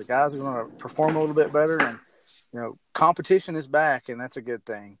 The guys are going to perform a little bit better, and competition is back, and that's a good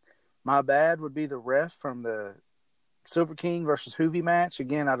thing. My bad would be the ref from the Silver King versus Hoovy match.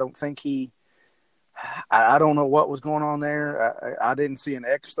 Again, I don't think I don't know what was going on there. I didn't see an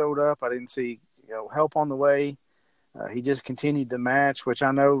X throwed up. I didn't see help on the way. He just continued the match, which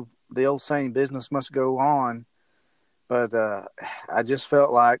I know the old saying, business must go on. But I just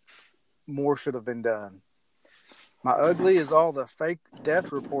felt like more should have been done. My ugly is all the fake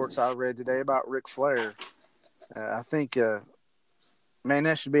death reports I read today about Ric Flair. I think,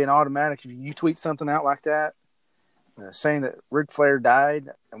 that should be an automatic. If you tweet something out like that, saying that Ric Flair died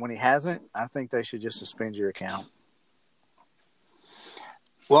and when he hasn't, I think they should just suspend your account.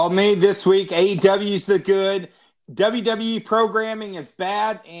 Well, me this week, AEW's the good. WWE programming is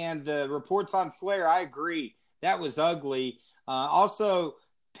bad, and the reports on Flair, I agree. That was ugly. Also,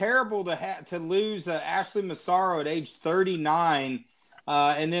 terrible to lose Ashley Massaro at age 39,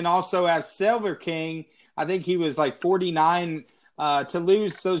 and then also have Silver King. I think he was like 49. To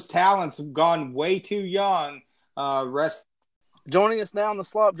lose those talents, gone way too young. Joining us now on the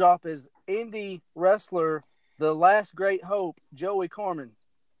Slop Drop is Indy-wrestler, the last great hope, Joey Corman.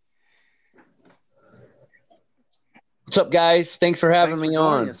 What's up, guys? Thanks for having me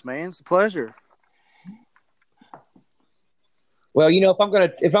on. Us, man. It's a pleasure. Well,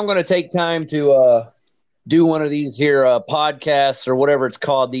 if I'm gonna take time to do one of these here podcasts or whatever it's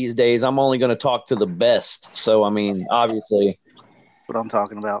called these days, I'm only gonna talk to the best. So, I mean, obviously, what I'm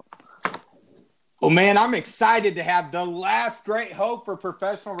talking about. Well, man, I'm excited to have the last great hope for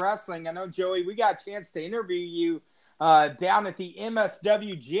professional wrestling. I know, Joey, we got a chance to interview you down at the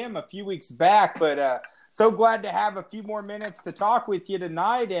MSW gym a few weeks back, but so glad to have a few more minutes to talk with you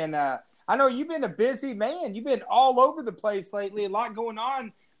tonight. And I know you've been a busy man. You've been all over the place lately. A lot going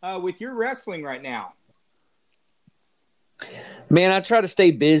on with your wrestling right now. Man, I try to stay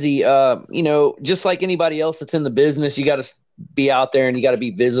busy. Just like anybody else that's in the business, you got to be out there and you got to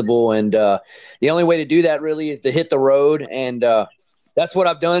be visible. And the only way to do that really is to hit the road. And that's what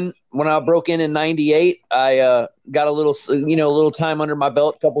I've done. When I broke in 98, I got a little time under my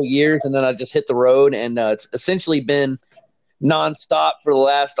belt, a couple years, and then I just hit the road. And it's essentially been nonstop for the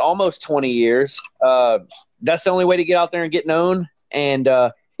last almost 20 years. That's the only way to get out there and get known. And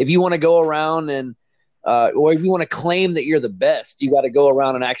if you want to go around and or if you want to claim that you're the best, you got to go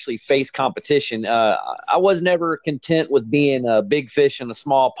around and actually face competition. I was never content with being a big fish in a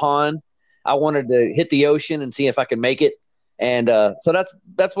small pond. I wanted to hit the ocean and see if I could make it. And so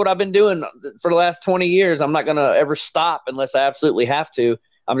that's what I've been doing for the last 20 years. I'm not going to ever stop unless I absolutely have to.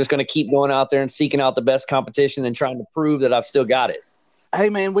 I'm just going to keep going out there and seeking out the best competition and trying to prove that I've still got it. Hey,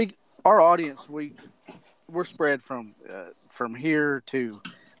 man, our audience, we're spread from here to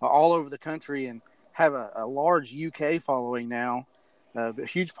all over the country and have a large UK following now. A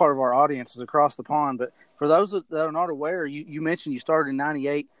huge part of our audience is across the pond. But for those that are not aware, you mentioned you started in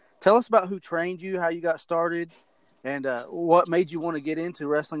 98. Tell us about who trained you, how you got started, and what made you want to get into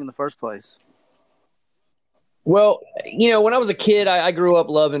wrestling in the first place. Well, when I was a kid, I grew up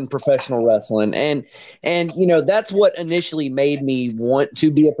loving professional wrestling. And that's what initially made me want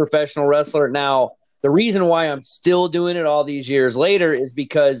to be a professional wrestler. Now, the reason why I'm still doing it all these years later is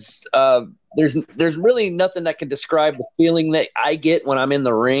because there's really nothing that can describe the feeling that I get when I'm in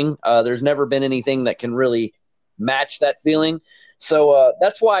the ring. There's never been anything that can really match that feeling. So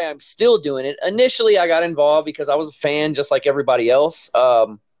that's why I'm still doing it. Initially, I got involved because I was a fan just like everybody else.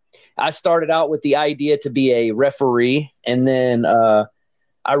 I started out with the idea to be a referee, and then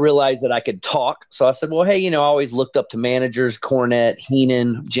I realized that I could talk. So I said, well, hey, I always looked up to managers, Cornette,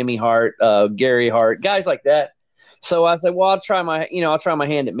 Heenan, Jimmy Hart, Gary Hart, guys like that. So I said, well, I'll try my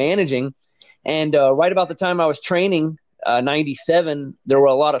hand at managing. And right about the time I was training, 97, there were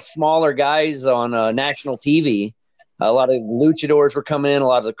a lot of smaller guys on national TV. A lot of luchadors were coming in. A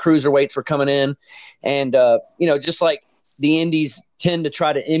lot of the cruiserweights were coming in. And, just like the indies tend to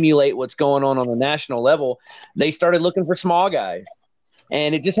try to emulate what's going on the national level, they started looking for small guys.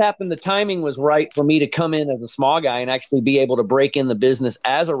 And it just happened the timing was right for me to come in as a small guy and actually be able to break in the business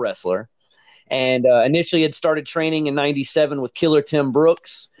as a wrestler. And initially had started training in 97 with Killer Tim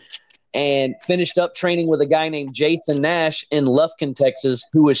Brooks and finished up training with a guy named Jason Nash in Lufkin, Texas,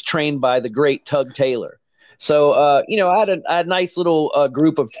 who was trained by the great Tug Taylor. So, I had a nice little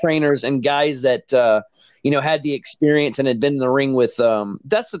group of trainers and guys that, had the experience and had been in the ring with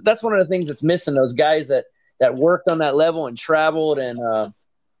that's one of the things that's missing, those guys that worked on that level and traveled and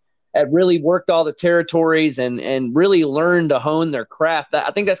had really worked all the territories and really learned to hone their craft.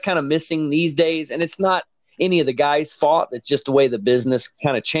 I think that's kind of missing these days, and it's not any of the guys' fault. It's just the way the business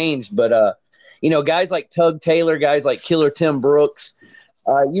kind of changed. But, guys like Tug Taylor, guys like Killer Tim Brooks,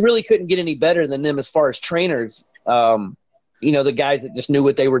 you really couldn't get any better than them as far as trainers. The guys that just knew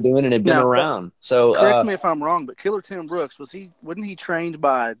what they were doing and had been around. So correct me if I'm wrong, but Killer Tim Brooks, wasn't he trained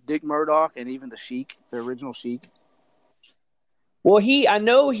by Dick Murdoch and even the Sheik, the original Sheik? Well, I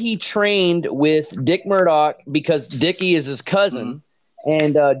know he trained with Dick Murdoch because Dickie is his cousin,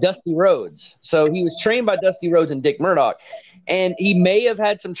 and Dusty Rhodes. So he was trained by Dusty Rhodes and Dick Murdoch. And he may have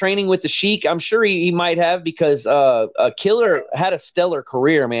had some training with the Sheik. I'm sure he might have, because Killer had a stellar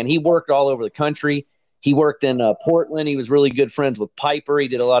career, man. He worked all over the country. He worked in Portland. He was really good friends with Piper. He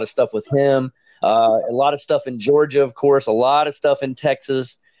did a lot of stuff with him, a lot of stuff in Georgia, of course, a lot of stuff in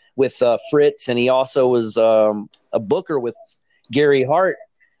Texas with Fritz. And he also was a booker with Gary Hart,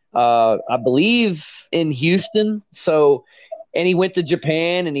 I believe, in Houston. So, and he went to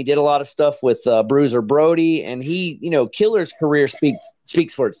Japan and he did a lot of stuff with Bruiser Brody. And he, Killer's career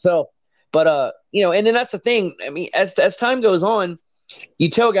speaks for itself. But, and then that's the thing. I mean, as time goes on, you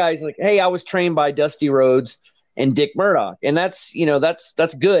tell guys like, hey, I was trained by Dusty Rhodes and Dick Murdoch. And that's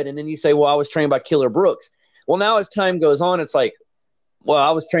good. And then you say, well, I was trained by Killer Brooks. Well, now as time goes on, it's like, well,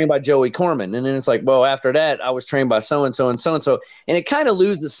 I was trained by Joey Corman. And then it's like, well, after that, I was trained by so-and-so and so-and-so. And it kind of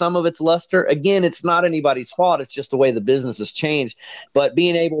loses some of its luster. Again, it's not anybody's fault. It's just the way the business has changed. But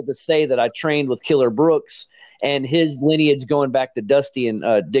being able to say that I trained with Killer Brooks and his lineage going back to Dusty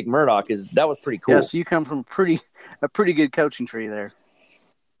and Dick Murdoch, that was pretty cool. Yeah, so you come from a pretty good coaching tree there.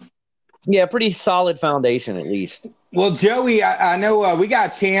 Yeah, pretty solid foundation at least. Well, Joey, I know we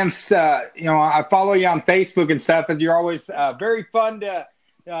got a chance. I follow you on Facebook and stuff, and you're always very fun to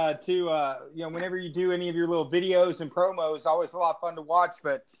whenever you do any of your little videos and promos, always a lot of fun to watch.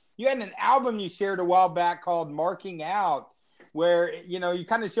 But you had an album you shared a while back called "Marking Out," where you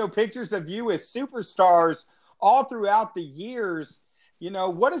kind of show pictures of you with superstars all throughout the years.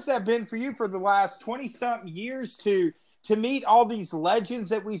 What has that been for you for the last 20-something years to meet all these legends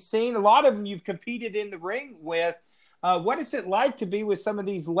that we've seen? A lot of them you've competed in the ring with. What is it like to be with some of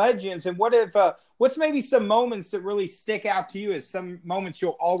these legends? And what's maybe some moments that really stick out to you as some moments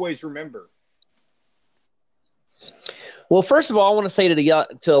you'll always remember? Well, first of all, I want to say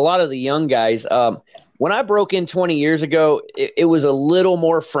to a lot of the young guys, when I broke in 20 years ago, it was a little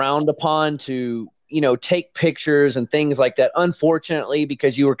more frowned upon to, take pictures and things like that. Unfortunately,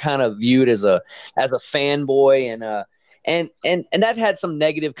 because you were kind of viewed as a fanboy and that had some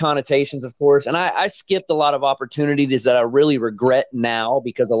negative connotations, of course. And I skipped a lot of opportunities that I really regret now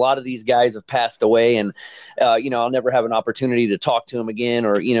because a lot of these guys have passed away and, I'll never have an opportunity to talk to them again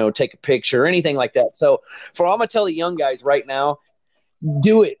or, take a picture or anything like that. So I'm going to tell the young guys right now,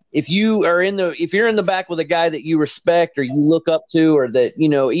 do it. If you're in the back with a guy that you respect or you look up to, or that,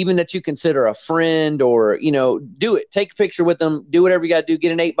 even that you consider a friend or, do it. Take a picture with them. Do whatever you got to do.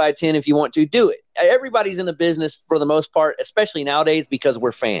 Get an 8x10 if you want to. Do it. Everybody's in the business for the most part, especially nowadays, because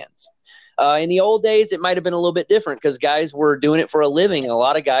we're fans. In the old days, it might have been a little bit different because guys were doing it for a living. And a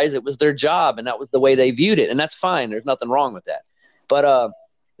lot of guys, it was their job and that was the way they viewed it. And that's fine. There's nothing wrong with that. But,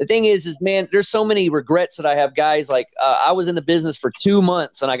 the thing is, man, there's so many regrets that I have. Guys, like I was in the business for 2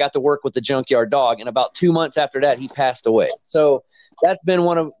 months and I got to work with the Junkyard Dog. And about 2 months after that, he passed away. So that's been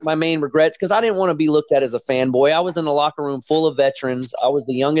one of my main regrets because I didn't want to be looked at as a fanboy. I was in the locker room full of veterans. I was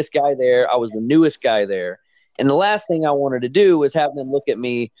the youngest guy there. I was the newest guy there. And the last thing I wanted to do was have them look at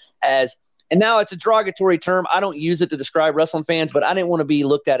me as, and now it's a derogatory term. I don't use it to describe wrestling fans, but I didn't want to be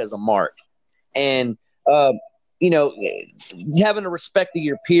looked at as a mark. And, having a respect of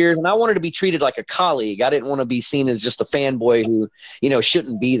your peers. And I wanted to be treated like a colleague. I didn't want to be seen as just a fanboy who,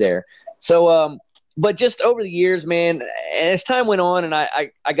 shouldn't be there. So, but just over the years, man, as time went on and I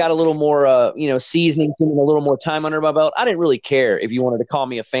got a little more, seasoning to me, a little more time under my belt, I didn't really care if you wanted to call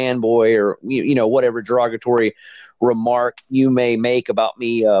me a fanboy or, whatever derogatory remark you may make about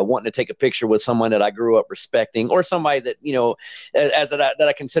me wanting to take a picture with someone that I grew up respecting or somebody that, that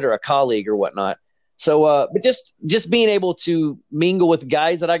I consider a colleague or whatnot. So, but just being able to mingle with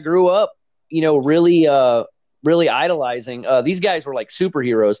guys that I grew up, really idolizing. These guys were like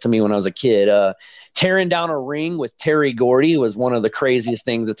superheroes to me when I was a kid. Tearing down a ring with Terry Gordy was one of the craziest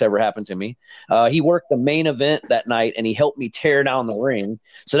things that's ever happened to me. He worked the main event that night and he helped me tear down the ring.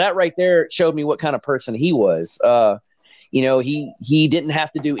 So that right there showed me what kind of person he was. He didn't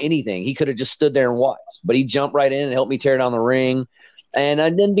have to do anything. He could have just stood there and watched, but he jumped right in and helped me tear down the ring. And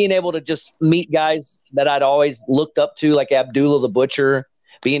then being able to just meet guys that I'd always looked up to, like Abdullah the Butcher,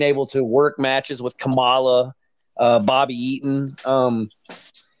 being able to work matches with Kamala, Bobby Eaton,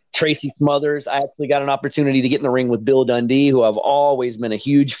 Tracy Smothers. I actually got an opportunity to get in the ring with Bill Dundee, who I've always been a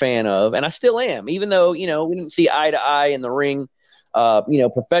huge fan of. And I still am, even though, we didn't see eye to eye in the ring,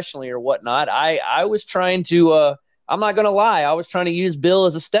 professionally or whatnot. I was trying to I'm not going to lie. I was trying to use Bill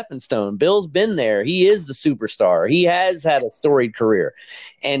as a stepping stone. Bill's been there. He is the superstar. He has had a storied career.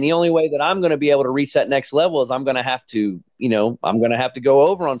 And the only way that I'm going to be able to reach that next level is I'm going to have to, go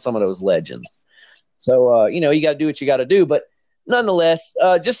over on some of those legends. So, you got to do what you got to do. But nonetheless,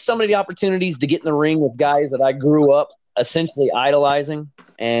 just some of the opportunities to get in the ring with guys that I grew up essentially idolizing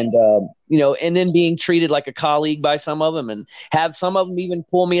and, and then being treated like a colleague by some of them and have some of them even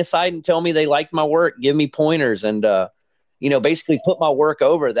pull me aside and tell me they liked my work, give me pointers and, basically put my work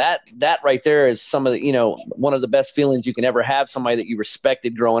over. That right there is some of the, one of the best feelings you can ever have, somebody that you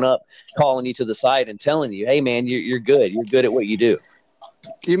respected growing up calling you to the side and telling you, hey man, you're good. You're good at what you do.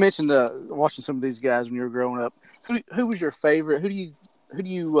 You mentioned watching some of these guys when you were growing up. Who was your favorite? Who do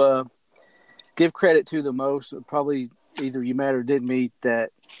you give credit to the most? Probably either you met or did meet that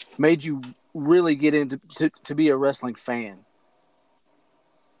made you really get into to be a wrestling fan.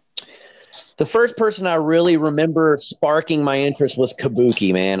 The first person I really remember sparking my interest was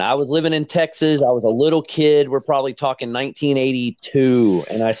Kabuki, man. I was living in Texas. I was a little kid. We're probably talking 1982,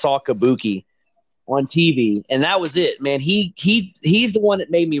 and I saw Kabuki on TV, and that was it, man. He's the one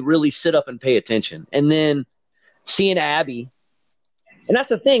that made me really sit up and pay attention. And then seeing Abby, and that's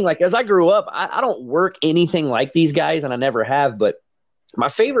the thing, like as I grew up, I don't work anything like these guys, and I never have, but my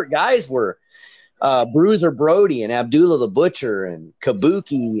favorite guys were Bruiser Brody and Abdullah the Butcher and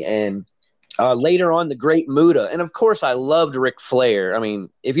Kabuki and Later on, the Great Muta. And, of course, I loved Ric Flair. I mean,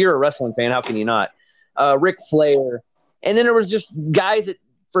 if you're a wrestling fan, how can you not? Ric Flair. And then there was just guys that,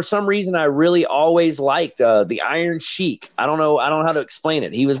 for some reason, I really always liked. The Iron Sheik. I don't know how to explain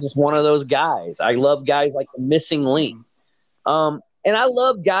it. He was just one of those guys. I love guys like the Missing Link. And I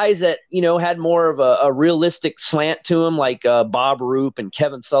love guys that, had more of a realistic slant to them, like Bob Roop and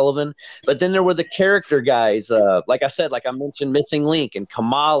Kevin Sullivan. But then there were the character guys, like I said, like I mentioned, Missing Link and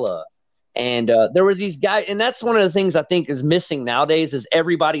Kamala. And there were these guys, and that's one of the things I think is missing nowadays is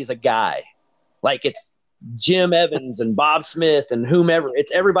everybody's a guy. Like it's Jim Evans and Bob Smith and whomever.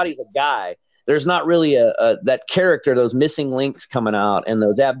 It's everybody's a guy. There's not really that character, those Missing Links coming out, and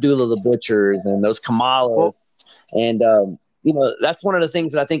those Abdullah the Butchers and those Kamalas. And, that's one of the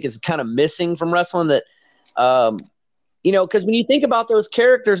things that I think is kind of missing from wrestling that, because when you think about those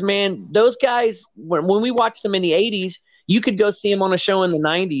characters, man, those guys, when we watched them in the 80s, you could go see them on a show in the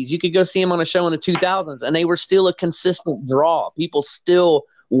 90s. You could go see them on a show in the 2000s, and they were still a consistent draw. People still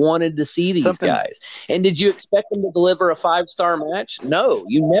wanted to see these guys. And did you expect them to deliver a 5-star match? No,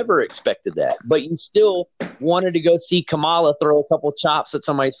 you never expected that. But you still wanted to go see Kamala throw a couple chops at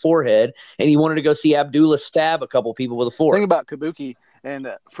somebody's forehead, and you wanted to go see Abdullah stab a couple people with a fork. Think about Kabuki.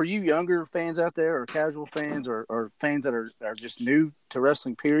 And for you younger fans out there, or casual fans, or fans that are just new to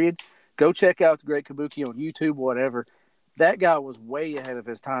wrestling, period, go check out the Great Kabuki on YouTube, whatever. That guy was way ahead of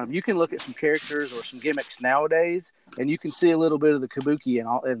his time. You can look at some characters or some gimmicks nowadays, and you can see a little bit of the Kabuki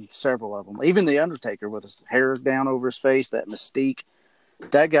in several of them. Even The Undertaker with his hair down over his face, that mystique.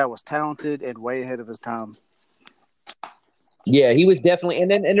 That guy was talented and way ahead of his time. Yeah, he was definitely.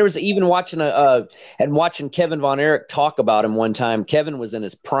 And there was even watching Kevin Von Erich talk about him one time. Kevin was in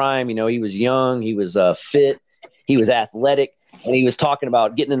his prime. He was young. He was fit. He was athletic. And he was talking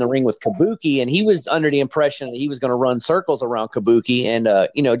about getting in the ring with Kabuki, and he was under the impression that he was going to run circles around Kabuki and,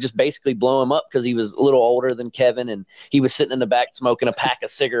 just basically blow him up because he was a little older than Kevin, and he was sitting in the back smoking a pack of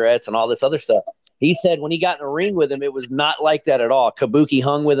cigarettes and all this other stuff. He said when he got in the ring with him, it was not like that at all. Kabuki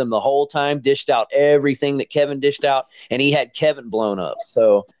hung with him the whole time, dished out everything that Kevin dished out, and he had Kevin blown up.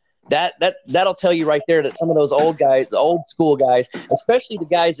 So that'll tell you right there that some of those old guys, the old school guys, especially the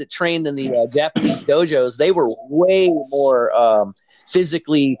guys that trained in the Japanese dojos, they were way more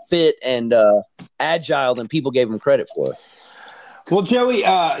physically fit and agile than people gave them credit for. Well, Joey,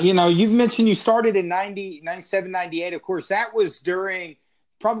 you've mentioned you started in 90, 97, 98. Of course, that was during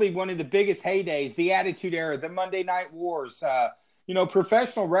probably one of the biggest heydays, the Attitude Era, the Monday Night Wars.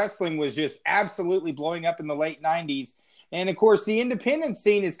 Professional wrestling was just absolutely blowing up in the late 90s. And, of course, the independent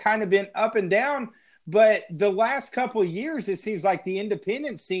scene has kind of been up and down. But the last couple of years, it seems like the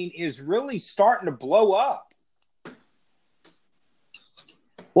independent scene is really starting to blow up.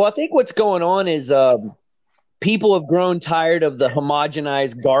 Well, I think what's going on is people have grown tired of the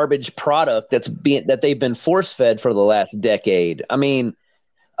homogenized garbage product that they've been force-fed for the last decade. I mean,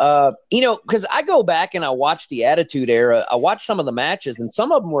 because I go back and I watch the Attitude Era. I watched some of the matches, and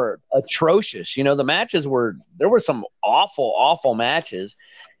some of them were atrocious. The matches there were some awful, awful matches.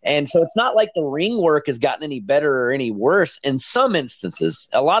 And so it's not like the ring work has gotten any better or any worse in some instances.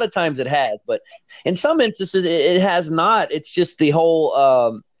 A lot of times it has, but in some instances it has not. It's just the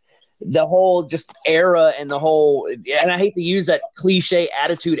whole just era and and I hate to use that cliche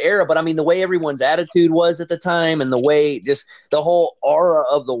Attitude Era, but I mean the way everyone's attitude was at the time and the way just the whole aura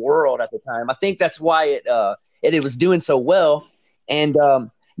of the world at the time. I think that's why it was doing so well. And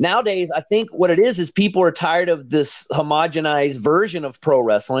nowadays, I think what it is people are tired of this homogenized version of pro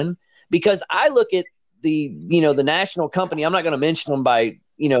wrestling, because I look at the national company. I'm not going to mention them by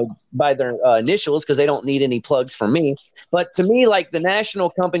their initials because they don't need any plugs from me. But to me, like the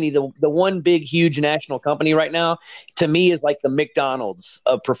national company, the one big, huge national company right now, to me is like the McDonald's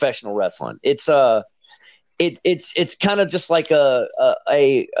of professional wrestling. It's it's kind of just like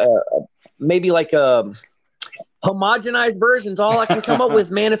maybe like a homogenized version is all I can come up with,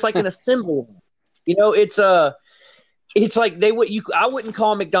 man. It's like an assembly. It's like I wouldn't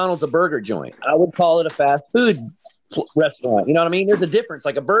call McDonald's a burger joint. I would call it a fast food restaurant. You know what I mean? There's a difference.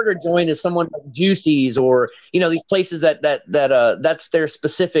 Like a burger joint is someone like Juicy's or these places that's their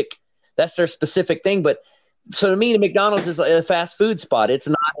specific thing. But so to me, the McDonald's is a fast food spot. It's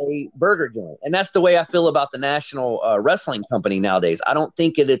not a burger joint, and that's the way I feel about the national wrestling company nowadays. I don't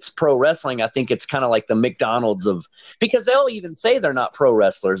think it's pro wrestling. I think it's kind of like the McDonald's because they'll even say they're not pro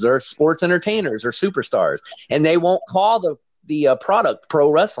wrestlers. They're sports entertainers or superstars, and they won't call the the product pro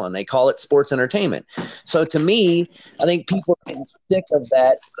wrestling. They call it sports entertainment. So to me, I think people are getting sick of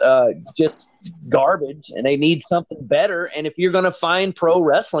that just garbage, and they need something better. And if you're going to find pro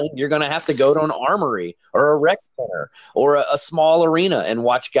wrestling, you're going to have to go to an armory or a rec center or a small arena and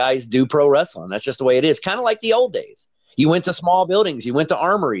watch guys do pro wrestling. That's just the way it is. Kind of like the old days. You went to small buildings, you went to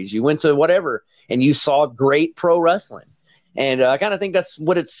armories, you went to whatever, and you saw great pro wrestling. And I kind of think that's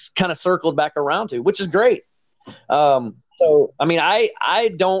what it's kind of circled back around to, which is great. So, I mean, I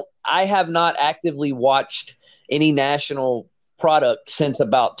have not actively watched any national product since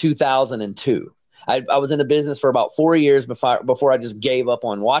about 2002. I was in the business for about 4 years before I just gave up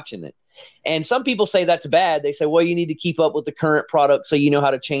on watching it. And some people say that's bad. They say, well, you need to keep up with the current product so you know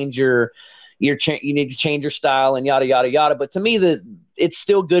how to change you need to change your style and yada, yada, yada. But to me, it's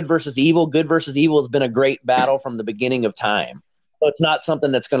still good versus evil. Good versus evil has been a great battle from the beginning of time. So it's not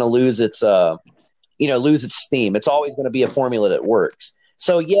something that's going to lose its steam. It's always going to be a formula that works.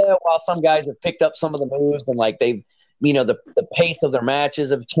 So yeah, while some guys have picked up some of the moves and like they've, the pace of their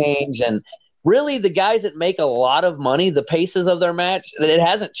matches have changed, and really the guys that make a lot of money, the paces of their match, it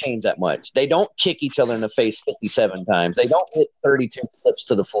hasn't changed that much. They don't kick each other in the face 57 times. They don't hit 32 flips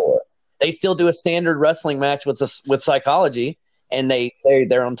to the floor. They still do a standard wrestling match with psychology, and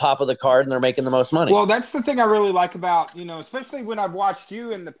they're on top of the card and they're making the most money. Well, that's the thing I really like about, especially when I've watched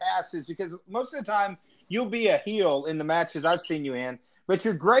you in the past, is because most of the time you'll be a heel in the matches I've seen you in, but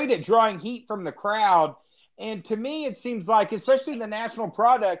you're great at drawing heat from the crowd. And to me, it seems like, especially in the national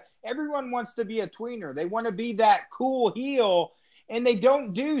product, everyone wants to be a tweener. They want to be that cool heel, and they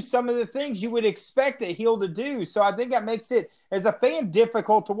don't do some of the things you would expect a heel to do. So I think that makes it, as a fan,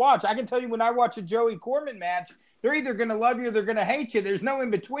 difficult to watch. I can tell you when I watch a Joey Corman match, they're either going to love you or they're going to hate you. There's no in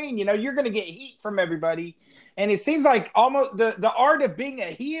between. You're going to get heat from everybody. And it seems like almost the art of being a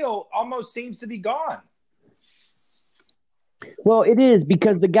heel almost seems to be gone. Well, it is,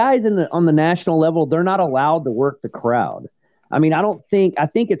 because the guys on the national level, they're not allowed to work the crowd. I mean, I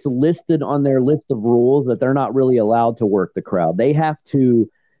think it's listed on their list of rules that they're not really allowed to work the crowd. They have to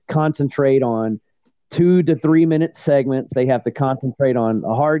concentrate on 2 to 3 minute segments. They have to concentrate on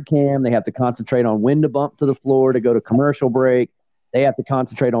a hard cam. They have to concentrate on when to bump to the floor to go to commercial break. They have to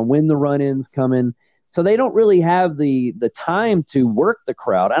concentrate on when the run-ins come in. So they don't really have the time to work the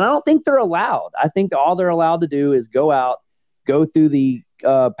crowd. And I don't think they're allowed. I think all they're allowed to do is go out, go through the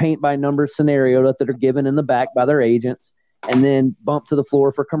paint by numbers scenario that are given in the back by their agents, and then bump to the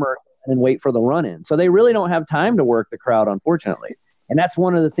floor for commercial and wait for the run-in. So they really don't have time to work the crowd, unfortunately. And that's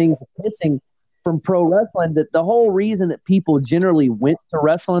one of the things that's missing from pro wrestling, that the whole reason that people generally went to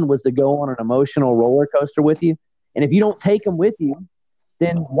wrestling was to go on an emotional roller coaster with you. And if you don't take them with you,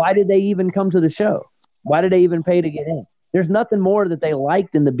 then why did they even come to the show? Why did they even pay to get in? There's nothing more that they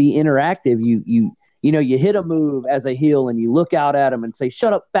like than to be interactive. You hit a move as a heel and you look out at them and say,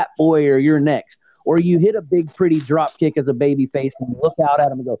 "Shut up, fat boy," or "You're next." Or you hit a big, pretty drop kick as a baby face and you look out at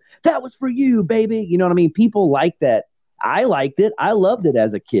them and go, "That was for you, baby." You know what I mean? People like that. I liked it. I loved it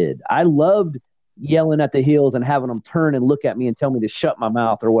as a kid. I loved yelling at the heels and having them turn and look at me and tell me to shut my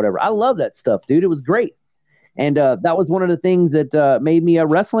mouth or whatever. I love that stuff, dude. It was great. And that was one of the things that made me a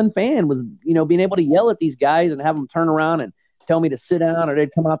wrestling fan, was, being able to yell at these guys and have them turn around and tell me to sit down, or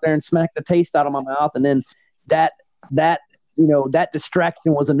they'd come out there and smack the taste out of my mouth. And then that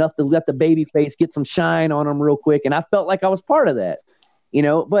distraction was enough to let the baby face get some shine on them real quick. And I felt like I was part of that,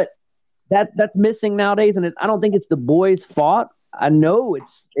 but that's missing nowadays. And I don't think it's the boys' fault. I know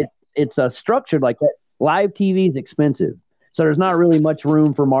it's structured like that. Live TV is expensive, so there's not really much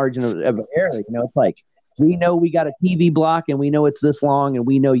room for margin of error. It's like, we know we got a TV block and we know it's this long, and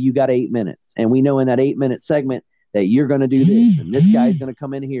we know you got 8 minutes, and we know in that 8 minute segment that you're going to do this, and this guy's going to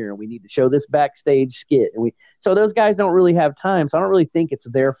come in here, and we need to show this backstage skit. So those guys don't really have time. So I don't really think it's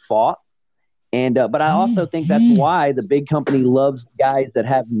their fault. And but I also think that's why the big company loves guys that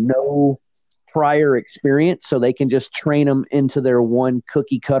have no prior experience, so they can just train them into their one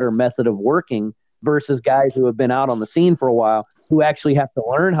cookie cutter method of working, versus guys who have been out on the scene for a while, who actually have to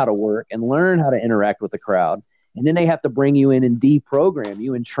learn how to work and learn how to interact with the crowd. And then they have to bring you in and deprogram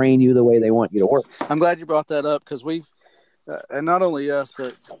you and train you the way they want you to work. I'm glad you brought that up, because we've, and not only us,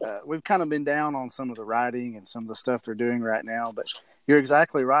 but we've kind of been down on some of the writing and some of the stuff they're doing right now. But you're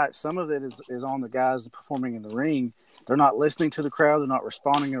exactly right. Some of it is on the guys performing in the ring. They're not listening to the crowd. They're not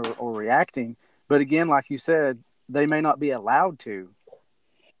responding or reacting. But again, like you said, they may not be allowed to.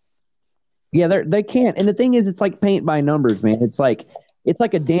 Yeah, they can't. And the thing is, it's like paint by numbers, man. It's like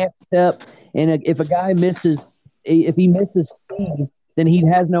a dance step. And if a guy misses C, then he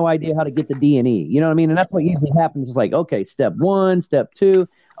has no idea how to get the D and E. You know what I mean? And that's what usually happens. It's like, okay, step 1, step 2.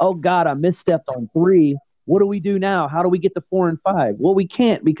 Oh God, I misstepped on 3. What do we do now? How do we get to 4 and 5? Well, we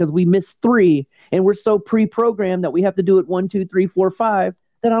can't because we missed 3, and we're so pre-programmed that we have to do it 1, 2, 3, 4, 5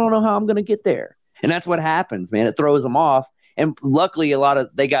 that I don't know how I'm going to get there. And that's what happens, man. It throws them off. And luckily,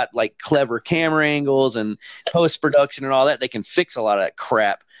 they got like clever camera angles and post-production and all that. They can fix a lot of that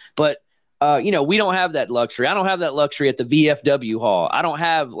crap. But, we don't have that luxury. I don't have that luxury at the VFW hall. I don't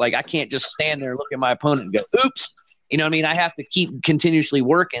have, I can't just stand there and look at my opponent and go, oops. You know what I mean? I have to keep continuously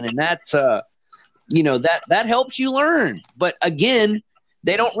working. And that's, that helps you learn. But again,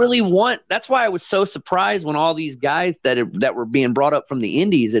 they don't really want – that's why I was so surprised when all these guys that were being brought up from the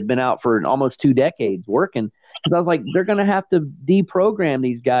indies had been out for almost 2 decades working. Because I was like, they're going to have to deprogram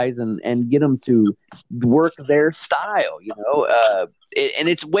these guys and get them to work their style, and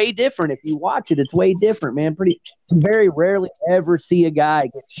it's way different. If you watch it, it's way different, man. Very rarely ever see a guy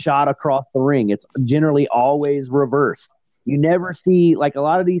get shot across the ring. It's generally always reversed. You never see a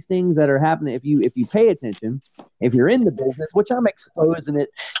lot of these things that are happening. If you pay attention, if you're in the business, which I'm exposing it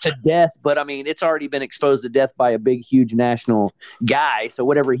to death, but I mean, it's already been exposed to death by a big, huge national guy. So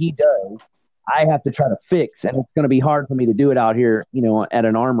whatever he does, I have to try to fix, and it's going to be hard for me to do it out here, at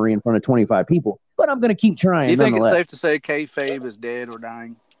an armory in front of 25 people. But I'm going to keep trying. Do you think it's safe to say kayfabe is dead or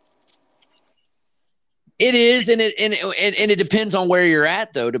dying? It is, and it depends on where you're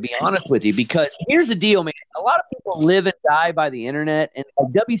at, though. To be honest with you, because here's the deal, man. A lot of people live and die by the internet, and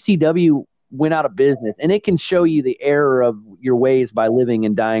WCW went out of business, and it can show you the error of your ways by living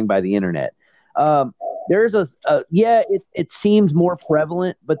and dying by the internet. There's it seems more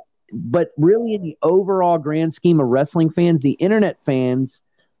prevalent, but really in the overall grand scheme of wrestling fans, the internet fans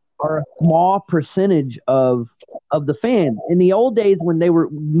are a small percentage of the fans. In the old days when they were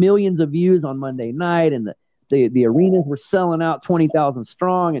millions of views on Monday night and the arenas were selling out 20,000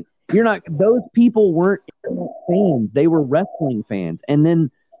 strong, and those people weren't internet fans. They were wrestling fans. And then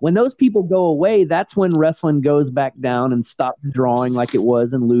when those people go away, that's when wrestling goes back down and stops drawing like it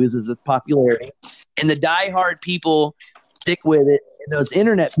was and loses its popularity. And the diehard people stick with it. And those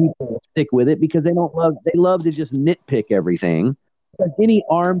internet people stick with it because they love to just nitpick everything. Because any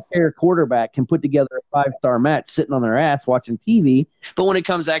armchair quarterback can put together a 5-star match sitting on their ass watching TV, but when it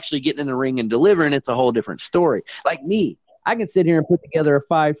comes to actually getting in the ring and delivering, it's a whole different story. Like me, I can sit here and put together a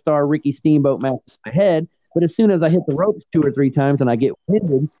 5-star Ricky Steamboat match in my head, but as soon as I hit the ropes 2 or 3 times and I get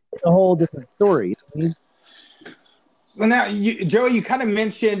winded, it's a whole different story. Well, now, Joey, you kind of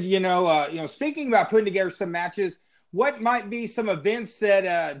mentioned, speaking about putting together some matches, what might be some events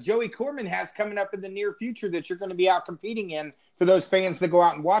that Joey Corman has coming up in the near future that you're going to be out competing in for those fans that go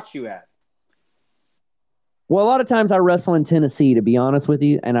out and watch you at? Well, a lot of times I wrestle in Tennessee, to be honest with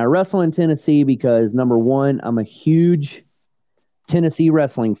you. And I wrestle in Tennessee because, number one, I'm a huge Tennessee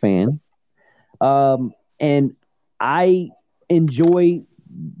wrestling fan. And I enjoy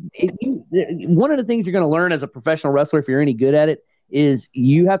it. One of the things you're going to learn as a professional wrestler, if you're any good at it, is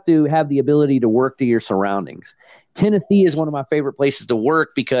you have to have the ability to work to your surroundings. Tennessee is one of my favorite places to work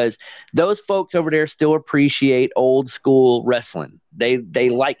because those folks over there still appreciate old school wrestling. They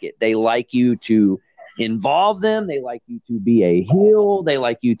like it. They like you to involve them. They like you to be a heel. They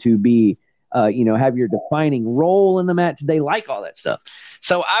like you to be, have your defining role in the match. They like all that stuff.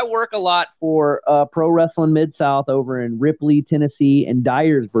 So I work a lot for Pro Wrestling Mid-South over in Ripley, Tennessee, and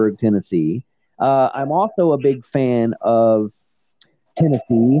Dyersburg, Tennessee. I'm also a big fan of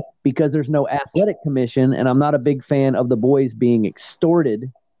Tennessee because there's no athletic commission, and I'm not a big fan of the boys being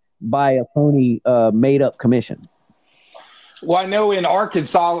extorted by a phony made-up commission. Well, I know in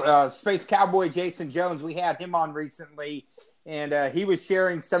Arkansas, Space Cowboy Jason Jones, we had him on recently, and he was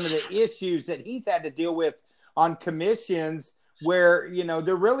sharing some of the issues that he's had to deal with on commissions where,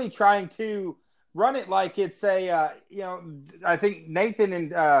 they're really trying to run it like it's I think Nathan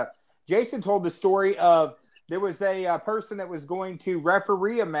and Jason told the story of there was a person that was going to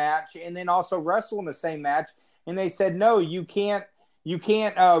referee a match and then also wrestle in the same match. And they said, no, you can't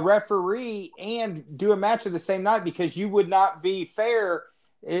referee and do a match of the same night because you would not be fair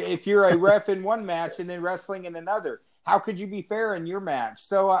if you're a ref in one match and then wrestling in another. How could you be fair in your match?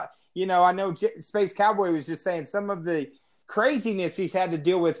 So, I know Space Cowboy was just saying some of the craziness he's had to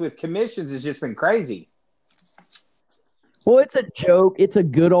deal with commissions has just been crazy. Well, it's a joke. It's a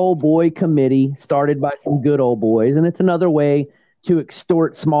good old boy committee started by some good old boys, and it's another way to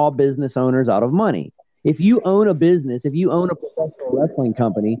extort small business owners out of money. If you own a business, if you own a professional wrestling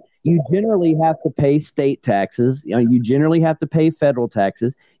company, you generally have to pay state taxes. You generally have to pay federal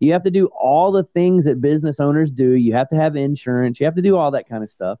taxes. You have to do all the things that business owners do. You have to have insurance. You have to do all that kind of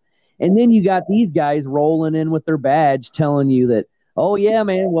stuff. And then you got these guys rolling in with their badge telling you that, oh, yeah,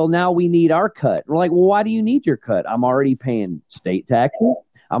 man, well, now we need our cut. We're like, well, why do you need your cut? I'm already paying state taxes.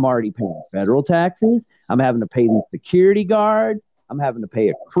 I'm already paying federal taxes. I'm having to pay these security guards. I'm having to pay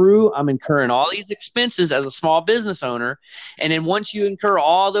a crew. I'm incurring all these expenses as a small business owner. And then once you incur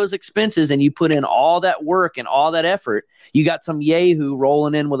all those expenses and you put in all that work and all that effort, you got some yahoo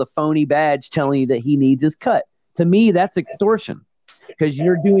rolling in with a phony badge telling you that he needs his cut. To me, that's extortion, because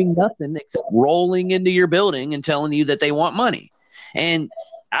you're doing nothing except rolling into your building and telling you that they want money. And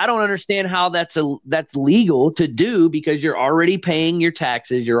I don't understand how that's legal to do, because you're already paying your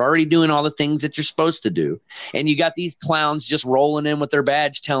taxes. You're already doing all the things that you're supposed to do. And you got these clowns just rolling in with their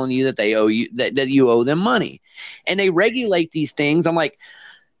badge telling you that they owe you, that you owe them money. And they regulate these things. I'm like,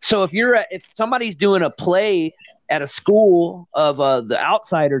 so if somebody's doing a play at a school of the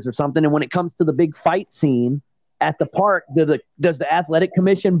Outsiders or something, and when it comes to the big fight scene at the park, does the athletic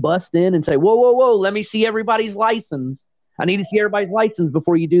commission bust in and say, whoa, let me see everybody's license? I need to see everybody's license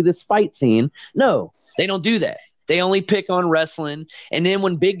before you do this fight scene. No, they don't do that. They only pick on wrestling. And then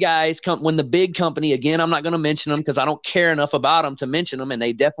when big guys come, when the big company, again, I'm not going to mention them because I don't care enough about them to mention them, and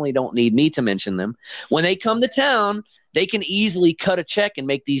they definitely don't need me to mention them. When they come to town, they can easily cut a check and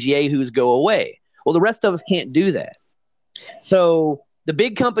make these yahoos go away. Well, the rest of us can't do that. So the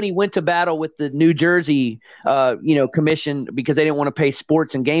big company went to battle with the New Jersey, commission, because they didn't want to pay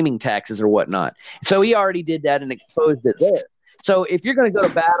sports and gaming taxes or whatnot. So he already did that and exposed it there. So if you're going to go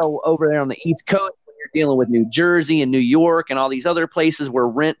to battle over there on the East Coast, when you're dealing with New Jersey and New York and all these other places where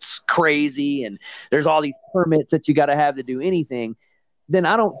rent's crazy and there's all these permits that you got to have to do anything, then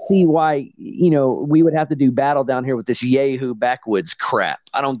I don't see why, we would have to do battle down here with this yahoo backwoods crap.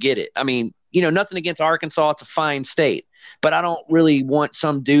 I don't get it. I mean, nothing against Arkansas. It's a fine state. But I don't really want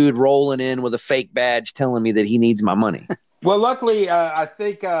some dude rolling in with a fake badge telling me that he needs my money. Well, luckily, I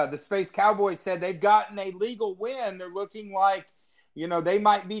think the Space Cowboys said they've gotten a legal win. They're looking like, they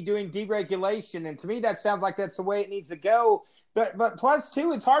might be doing deregulation. And to me, that sounds like that's the way it needs to go. But plus,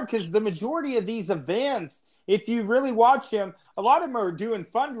 too, it's hard because the majority of these events, if you really watch them, a lot of them are doing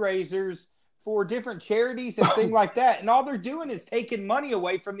fundraisers for different charities and things like that. And all they're doing is taking money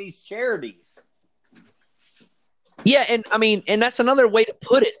away from these charities. Yeah, and that's another way to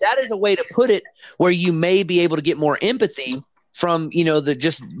put it. That is a way to put it where you may be able to get more empathy from, the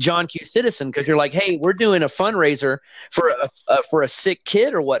just John Q. Citizen, because you're like, hey, we're doing a fundraiser for a sick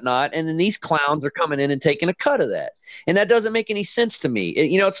kid or whatnot, and then these clowns are coming in and taking a cut of that, and that doesn't make any sense to me.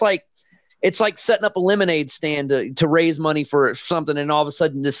 It's like setting up a lemonade stand to raise money for something, and all of a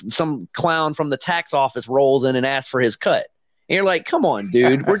sudden some clown from the tax office rolls in and asks for his cut. And you're like, come on,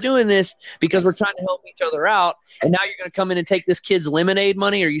 dude, we're doing this because we're trying to help each other out. And now you're going to come in and take this kid's lemonade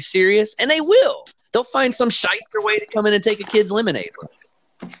money? Are you serious? And they will. They'll find some shyster way to come in and take a kid's lemonade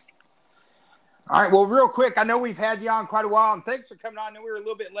money. All right. Well, real quick, I know we've had you on quite a while, and thanks for coming on. I know we were a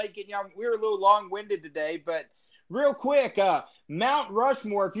little bit late getting you on. We were a little long-winded today, but real quick, Mount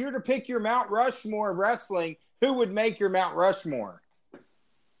Rushmore, if you were to pick your Mount Rushmore of wrestling, who would make your Mount Rushmore?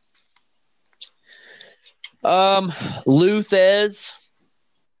 Lou Thez,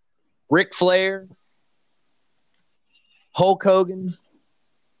 Ric Flair, Hulk Hogan,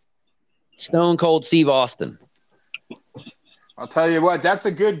 Stone Cold Steve Austin. I'll tell you what, that's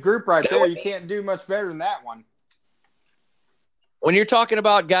a good group right there. You can't do much better than that one. When you're talking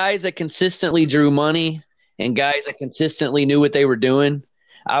about guys that consistently drew money and guys that consistently knew what they were doing,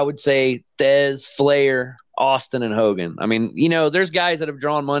 I would say Thez, Flair, Austin, and Hogan. I mean, there's guys that have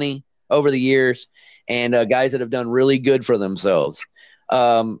drawn money over the years, and guys that have done really good for themselves,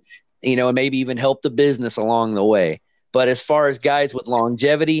 and maybe even helped the business along the way. But as far as guys with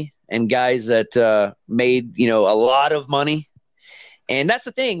longevity and guys that made, a lot of money, and that's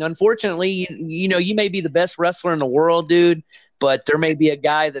the thing, unfortunately, you may be the best wrestler in the world, dude, but there may be a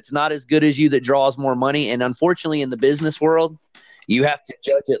guy that's not as good as you that draws more money. And unfortunately, in the business world, you have to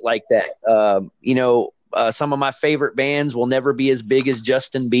judge it like that. Some of my favorite bands will never be as big as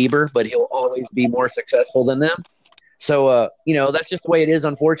Justin Bieber, but he'll always be more successful than them. So, that's just the way it is,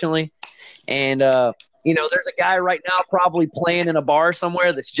 unfortunately. And, there's a guy right now probably playing in a bar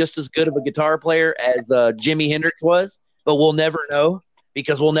somewhere that's just as good of a guitar player as Jimi Hendrix was, but we'll never know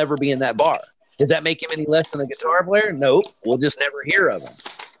because we'll never be in that bar. Does that make him any less than a guitar player? Nope. We'll just never hear of him.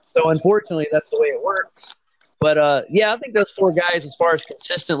 So, unfortunately, that's the way it works. But, I think those four guys, as far as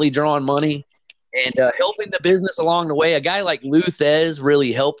consistently drawing money and helping the business along the way, a guy like Lou Thez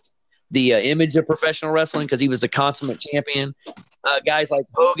really helped the image of professional wrestling because he was the consummate champion. Guys like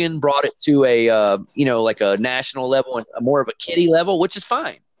Hogan brought it to a, like a national level and more of a kiddie level, which is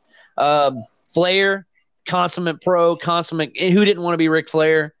fine. Flair, consummate pro, consummate. Who didn't want to be Ric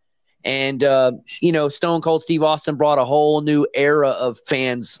Flair? And, Stone Cold Steve Austin brought a whole new era of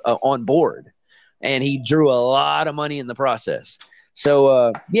fans on board, and he drew a lot of money in the process.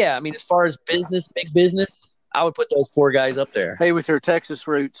 So, yeah, I mean, as far as business, big business, I would put those 4 guys up there. Hey, with your Texas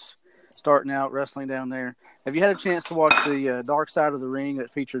roots starting out wrestling down there, have you had a chance to watch the Dark Side of the Ring that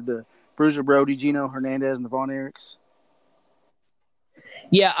featured the Bruiser Brody, Gino Hernandez, and the Von Erichs?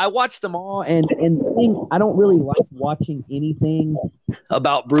 Yeah, I watched them all, and the thing, I don't really like watching anything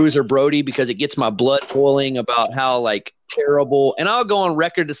about Bruiser Brody because it gets my blood boiling about how, like, terrible. And I'll go on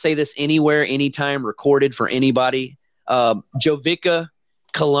record to say this anywhere, anytime, recorded for anybody. Jovica,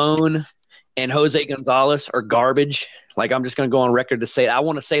 Colon, and Jose Gonzalez are garbage. Like, I'm just going to go on record to say I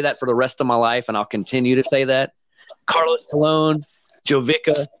want to say that for the rest of my life, and I'll continue to say that. Carlos Colon,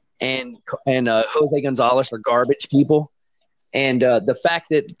 Jovica, and Jose Gonzalez are garbage people. And the fact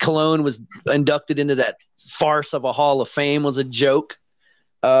that Colon was inducted into that farce of a Hall of Fame was a joke.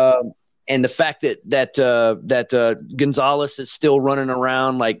 And the fact that Gonzalez is still running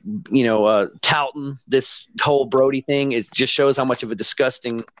around like, touting this whole Brody thing just shows how much of a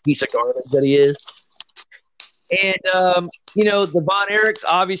disgusting piece of garbage that he is. And, the Von Erichs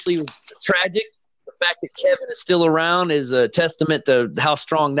obviously was tragic. The fact that Kevin is still around is a testament to how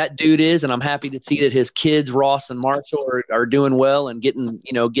strong that dude is, and I'm happy to see that his kids, Ross and Marshall, are doing well and getting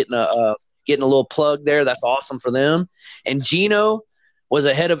a little plug there. That's awesome for them. And Gino was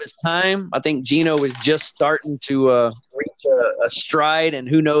ahead of his time. I think Gino was just starting to reach a stride, and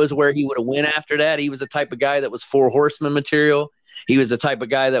who knows where he would have went after that. He was the type of guy that was 4 Horsemen material. He was the type of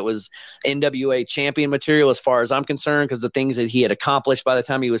guy that was NWA champion material as far as I'm concerned, because the things that he had accomplished by the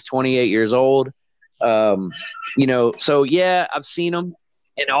time he was 28 years old. So yeah, I've seen them,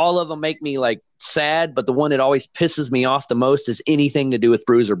 and all of them make me like sad, but the one that always pisses me off the most is anything to do with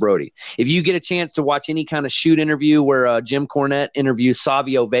Bruiser Brody. If you get a chance to watch any kind of shoot interview where Jim Cornette interviews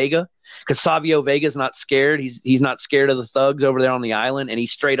Savio Vega, because Savio Vega's not scared. He's not scared of the thugs over there on the island, and he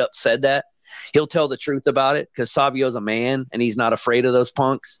straight up said that. He'll tell the truth about it because Savio's a man, and he's not afraid of those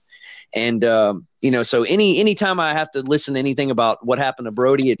punks. And, so anytime I have to listen to anything about what happened to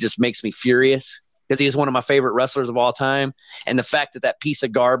Brody, it just makes me furious, because he's one of my favorite wrestlers of all time. And the fact that piece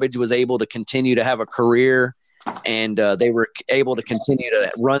of garbage was able to continue to have a career and they were able to continue to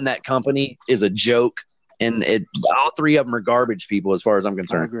run that company is a joke. And all 3 of them are garbage people as far as I'm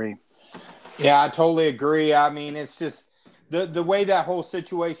concerned. I agree. Yeah, I totally agree. I mean, it's just the way that whole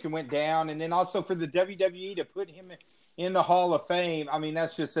situation went down. And then also for the WWE to put him in the Hall of Fame, I mean,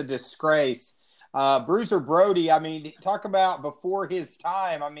 that's just a disgrace. Bruiser Brody, I mean, talk about before his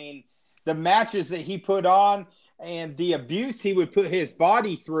time. I mean, the matches that he put on and the abuse he would put his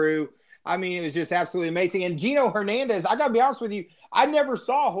body through, I mean, it was just absolutely amazing. And Gino Hernandez, I got to be honest with you, I never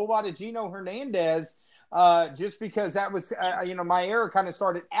saw a whole lot of Gino Hernandez just because that was, my era kind of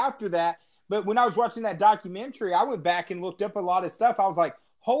started after that. But when I was watching that documentary, I went back and looked up a lot of stuff. I was like,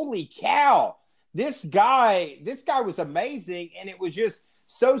 holy cow, this guy was amazing. And it was just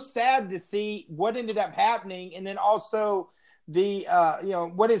so sad to see what ended up happening. And then also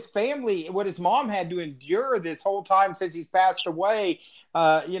what his mom had to endure this whole time since he's passed away.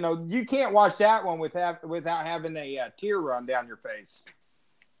 You can't watch that one without having a tear run down your face.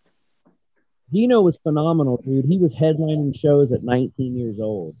 Gino was phenomenal, dude. He was headlining shows at 19 years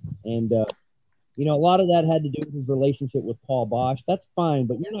old. And, a lot of that had to do with his relationship with Paul Bosch. That's fine,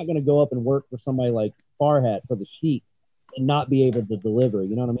 but you're not going to go up and work for somebody like Farhat for the Sheik and not be able to deliver.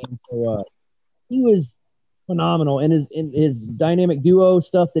 You know what I mean? So he was phenomenal. And his dynamic duo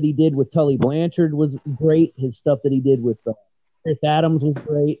stuff that he did with Tully Blanchard was great. His stuff that he did with Chris Adams was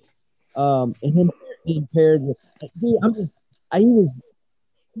great. And him being paired with, dude,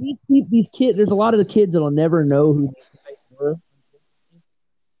 these kids, there's a lot of the kids that'll never know who these guys were.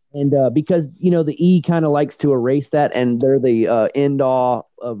 And because, the E kind of likes to erase that, and they're the end-all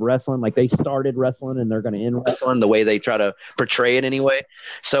of wrestling. Like, they started wrestling, and they're going to end wrestling the way they try to portray it anyway.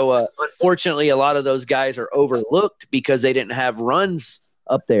 So, unfortunately, a lot of those guys are overlooked because they didn't have runs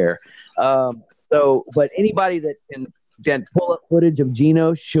up there. But anybody that can pull up footage of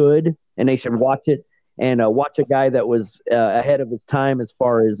Gino should, and they should watch it, and watch a guy that was ahead of his time as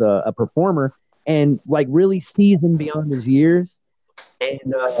far as a performer, and, like, really seasoned beyond his years.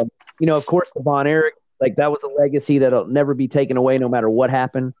 And, of course, the Von Erich, like, that was a legacy that'll never be taken away no matter what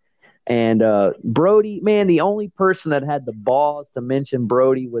happened. And Brody, man, the only person that had the balls to mention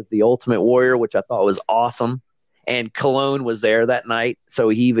Brody was the Ultimate Warrior, which I thought was awesome. And Cologne was there that night. So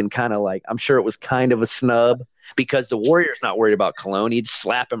he even kind of I'm sure it was kind of a snub because the Warrior's not worried about Cologne. He'd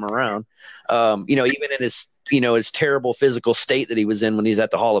slap him around. Even in his, his terrible physical state that he was in when he's at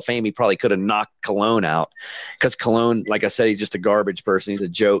the Hall of Fame, he probably could have knocked Cologne out because Cologne, like I said, he's just a garbage person. He's a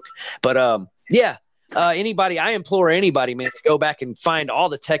joke. But, Anybody, I implore anybody, man, to go back and find all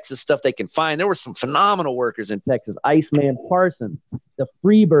the Texas stuff they can find. There were some phenomenal workers in Texas. Iceman Parsons, the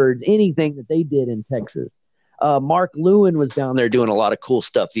Freebirds, anything that they did in Texas. Mark Lewin was down there doing a lot of cool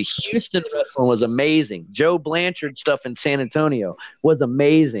stuff. The Houston wrestling was amazing. Joe Blanchard stuff in San Antonio was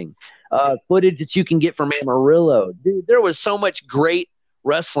amazing. Footage that you can get from Amarillo. Dude, there was so much great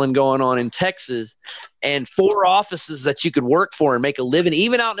wrestling going on in Texas, and 4 offices that you could work for and make a living.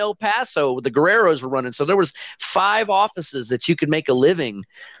 Even out in El Paso, the Guerreros were running. So there was 5 offices that you could make a living,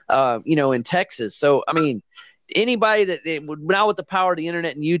 in Texas. So, I mean, anybody that would, now with the power of the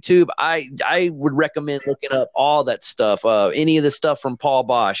internet and YouTube, I would recommend looking up all that stuff. Any of the stuff from Paul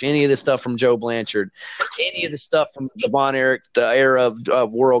Bosch, any of the stuff from Joe Blanchard, any of the stuff from Devon Erich, the era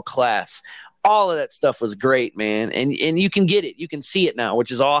of World Class. All of that stuff was great, man. And you can get it. You can see it now,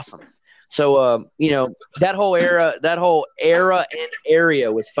 which is awesome. So, that whole era and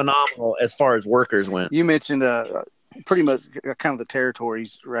area was phenomenal as far as workers went. You mentioned pretty much kind of the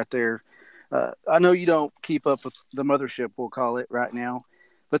territories right there. I know you don't keep up with the mothership, we'll call it right now,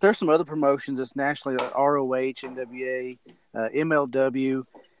 but there's some other promotions that's nationally, like ROH, NWA, MLW.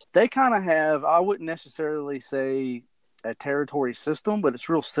 They kind of have, I wouldn't necessarily say a territory system, but it's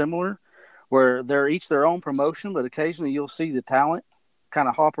real similar, where they're each their own promotion, but occasionally you'll see the talent kind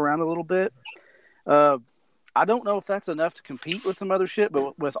of hop around a little bit. I don't know if that's enough to compete with the mothership,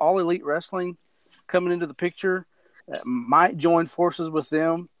 but with All Elite Wrestling coming into the picture, might join forces with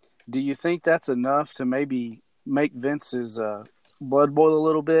them. Do you think that's enough to maybe make Vince's blood boil a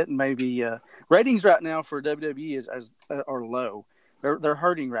little bit? And maybe ratings right now for WWE are low. They're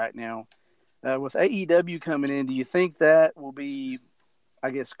hurting right now. With AEW coming in, do you think that will be, I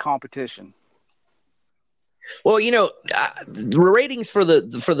guess, competition? Well, the ratings for the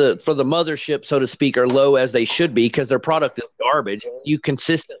mothership, so to speak, are low as they should be because their product is garbage. You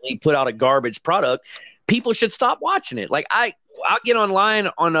consistently put out a garbage product, people should stop watching it. Like I'll get online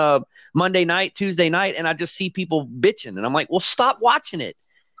on a Monday night, Tuesday night, and I just see people bitching, and I'm like, well, stop watching it.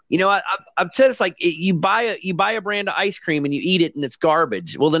 I've said it's like you buy a brand of ice cream and you eat it and it's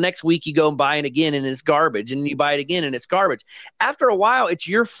garbage. Well, the next week you go and buy it again and it's garbage, and you buy it again and it's garbage. After a while, it's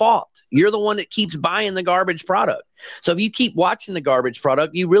your fault. You're the one that keeps buying the garbage product. So if you keep watching the garbage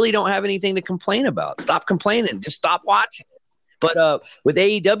product, you really don't have anything to complain about. Stop complaining. Just stop watching it. But with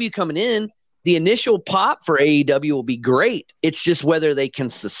AEW coming in, the initial pop for AEW will be great. It's just whether they can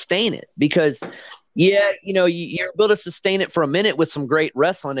sustain it, because you're able to sustain it for a minute with some great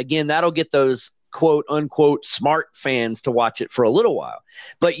wrestling. Again, that'll get those quote unquote smart fans to watch it for a little while.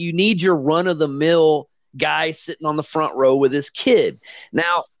 But you need your run of the mill guy sitting on the front row with his kid.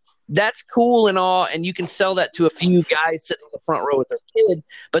 Now, that's cool and all, and you can sell that to a few guys sitting on the front row with their kid,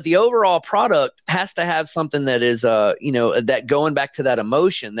 but the overall product has to have something that is, that going back to that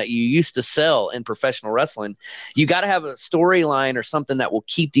emotion that you used to sell in professional wrestling. You got to have a storyline or something that will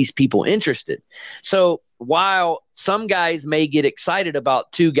keep these people interested. So while some guys may get excited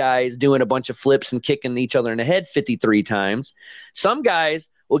about 2 guys doing a bunch of flips and kicking each other in the head 53 times, some guys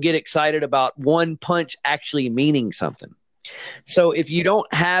will get excited about one punch actually meaning something. So if you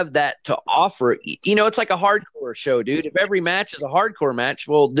don't have that to offer, it's like a hardcore show, dude. If every match is a hardcore match,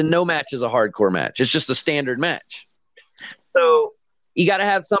 well, then no match is a hardcore match. It's just a standard match. So you got to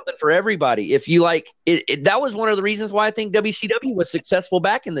have something for everybody. If you like it, that was one of the reasons why I think WCW was successful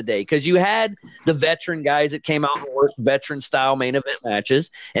back in the day, because you had the veteran guys that came out and worked veteran style main event matches,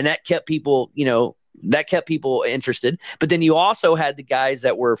 and that kept people, interested. But then you also had the guys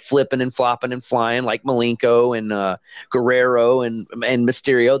that were flipping and flopping and flying, like Malenko and Guerrero and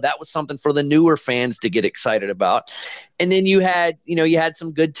Mysterio. That was something for the newer fans to get excited about. And then you had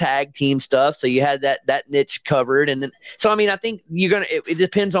some good tag team stuff. So you had that niche covered. And then, so, I mean, I think it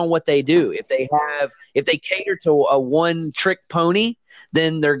depends on what they do. If they cater to a one trick pony,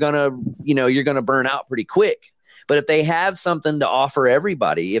 then you're going to burn out pretty quick. But if they have something to offer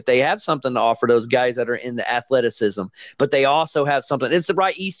everybody, if they have something to offer those guys that are in the athleticism, but they also have something, it's the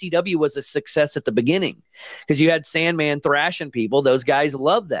right. ECW was a success at the beginning because you had Sandman thrashing people. Those guys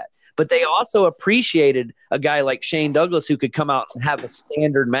loved that. But they also appreciated a guy like Shane Douglas who could come out and have a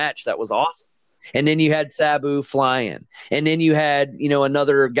standard match that was awesome. And then you had Sabu flying. And then you had,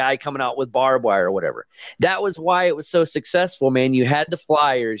 another guy coming out with barbed wire or whatever. That was why it was so successful, man. You had the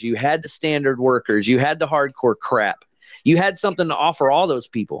flyers. You had the standard workers. You had the hardcore crap. You had something to offer all those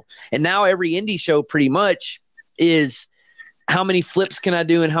people. And now every indie show pretty much is how many flips can I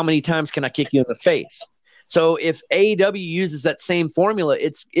do and how many times can I kick you in the face? So if AEW uses that same formula,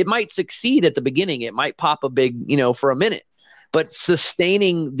 it might succeed at the beginning. It might pop a big, for a minute. But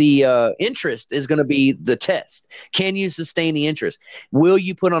sustaining the interest is going to be the test. Can you sustain the interest? Will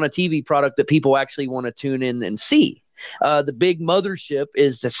you put on a TV product that people actually want to tune in and see? The big mothership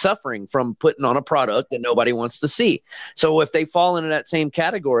is suffering from putting on a product that nobody wants to see. So if they fall into that same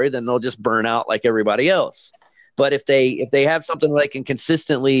category, then they'll just burn out like everybody else. But if they have something where they can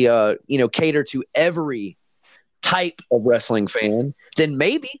consistently, cater to every type of wrestling fan, then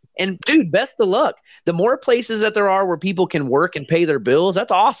maybe. And dude, best of luck. The more places that there are where people can work and pay their bills,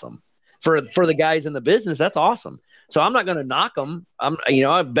 that's awesome. For the guys in the business, that's awesome. So I'm not going to knock them.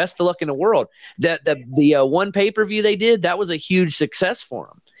 Best of luck in the world. The one pay-per-view they did, that was a huge success for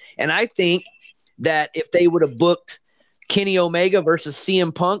them. And I think that if they would have booked Kenny Omega versus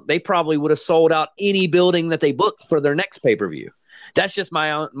CM Punk, they probably would have sold out any building that they booked for their next pay-per-view. That's just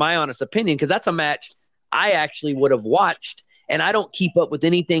my honest opinion, because that's a match I actually would have watched, and I don't keep up with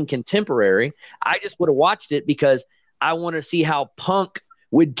anything contemporary. I just would have watched it because I want to see how Punk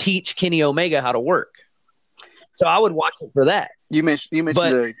would teach Kenny Omega how to work. So I would watch it for that. You mentioned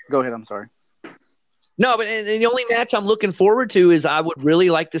go ahead, I'm sorry. No, but and the only match I'm looking forward to is I would really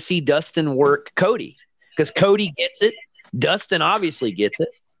like to see Dustin work Cody, because Cody gets it. Dustin obviously gets it.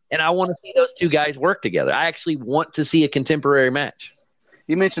 And I want to see those two guys work together. I actually want to see a contemporary match.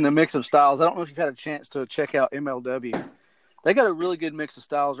 You mentioned a mix of styles. I don't know if you've had a chance to check out MLW. They got a really good mix of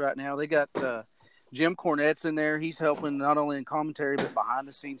styles right now. They got Jim Cornette's in there. He's helping not only in commentary but behind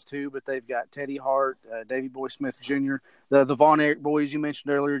the scenes too. But they've got Teddy Hart, Davey Boy Smith Jr., the Von Erich boys you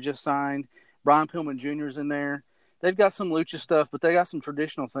mentioned earlier just signed. Brian Pillman Jr. is in there. They've got some lucha stuff, but they got some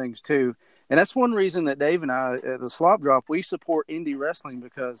traditional things too. And that's one reason that Dave and I, at the Slop Drop, we support indie wrestling,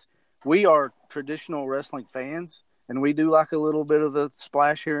 because we are traditional wrestling fans. And we do like a little bit of the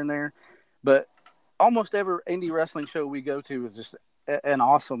splash here and there. But almost every indie wrestling show we go to is just an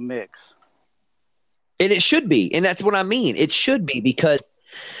awesome mix. And it should be. And that's what I mean. It should be, because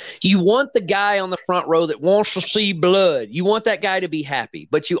you want the guy on the front row that wants to see blood. You want that guy to be happy.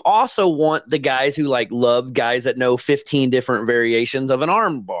 But you also want the guys who love guys that know 15 different variations of an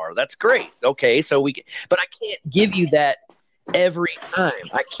arm bar. That's great. Okay, but I can't give you that every time.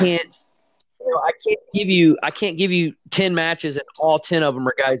 I can't give you 10 matches and all 10 of them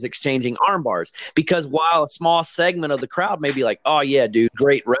are guys exchanging arm bars, because while a small segment of the crowd may be like, "Oh yeah, dude,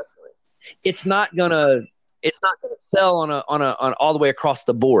 great wrestling," it's not gonna sell on all the way across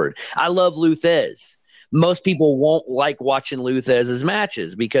the board. I love Luthez. Most people won't like watching Luthez's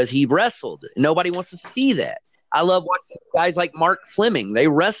matches because he wrestled. Nobody wants to see that. I love watching guys like Mark Fleming. They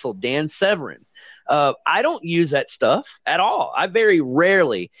wrestled. Dan Severin. I don't use that stuff at all. I very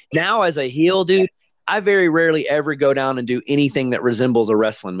rarely, now as a heel, dude, I very rarely ever go down and do anything that resembles a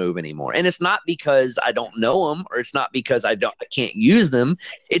wrestling move anymore. And it's not because I don't know them, or it's not because I can't use them.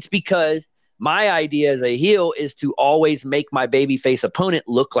 It's because my idea as a heel is to always make my babyface opponent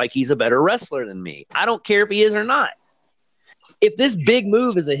look like he's a better wrestler than me. I don't care if he is or not. If this big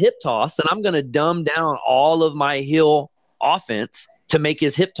move is a hip toss, then I'm going to dumb down all of my heel offense to make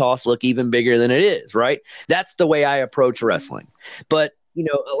his hip toss look even bigger than it is, right? That's the way I approach wrestling. But,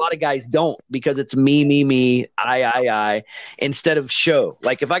 a lot of guys don't, because it's me, I, instead of show.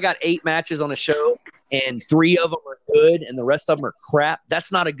 Like if I got 8 matches on a show and 3 of them are good and the rest of them are crap, that's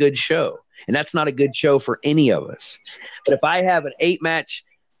not a good show. And that's not a good show for any of us. But if I have an 8-match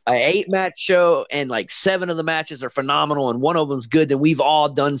show and 7 of the matches are phenomenal and 1 of them's good, then we've all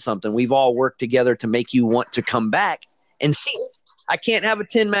done something. We've all worked together to make you want to come back and see it. I can't have a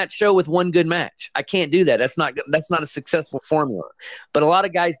 10-match show with 1 good match. I can't do that. That's not a successful formula. But a lot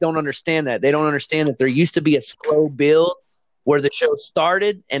of guys don't understand that. They don't understand that there used to be a slow build where the show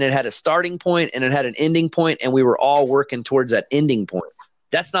started and it had a starting point and it had an ending point, and we were all working towards that ending point.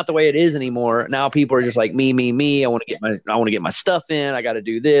 That's not the way it is anymore. Now people are just like me. I want to get my stuff in. I got to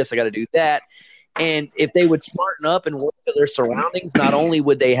do this. I got to do that. And if they would smarten up and work to their surroundings, not only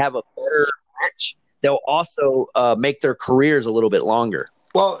would they have a better match, they'll also make their careers a little bit longer.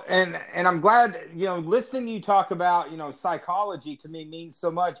 Well, and I'm glad, listening to you talk about, psychology to me means so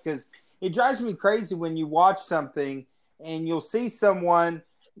much, because it drives me crazy when you watch something and you'll see someone,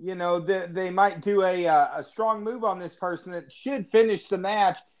 they might do a strong move on this person that should finish the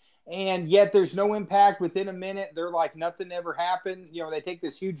match, and yet there's no impact within a minute. They're like nothing ever happened. They take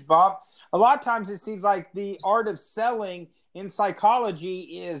this huge bump. A lot of times it seems like the art of selling in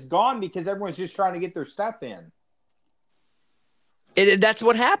psychology is gone because everyone's just trying to get their stuff in. That's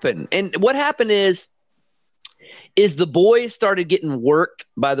what happened. And what happened is the boys started getting worked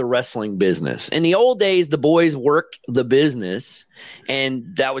by the wrestling business. In the old days, the boys worked the business,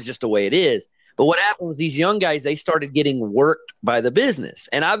 and that was just the way it is. But what happened was these young guys, they started getting worked by the business.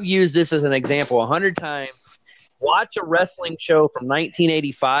 And I've used this as an example 100 times. Watch a wrestling show from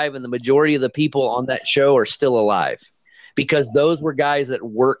 1985, and the majority of the people on that show are still alive because those were guys that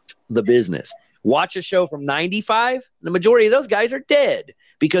worked the business. Watch a show from 95, the majority of those guys are dead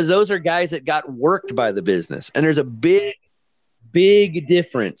because those are guys that got worked by the business. And there's a big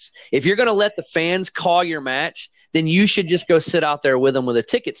difference. If you're going to let the fans call your match, then you should just go sit out there with them with a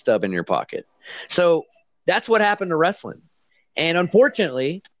ticket stub in your pocket. So that's what happened to wrestling. And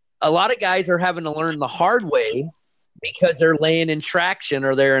unfortunately, a lot of guys are having to learn the hard way because they're laying in traction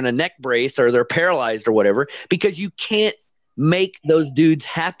or they're in a neck brace or they're paralyzed or whatever, because you can't make those dudes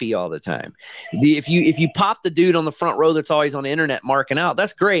happy all the time. If you pop the dude on the front row that's always on the internet marking out,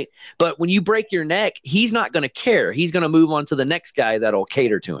 that's great. But when you break your neck, he's not going to care. He's going to move on to the next guy that'll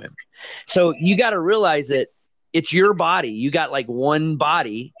cater to him. So you got to realize that it's your body. You got like one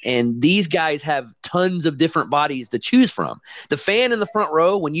body, and these guys have tons of different bodies to choose from. The fan in the front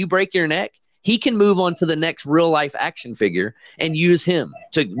row, when you break your neck, he can move on to the next real life action figure and use him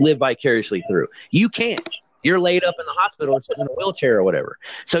to live vicariously through. You can't. You're laid up in the hospital or sitting in a wheelchair or whatever.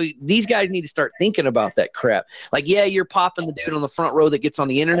 So these guys need to start thinking about that crap. Like, yeah, you're popping the dude on the front row that gets on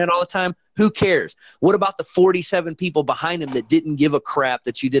the internet all the time. Who cares? What about the 47 people behind him that didn't give a crap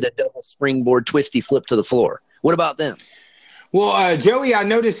that you did a double springboard twisty flip to the floor? What about them? Well, Joey, I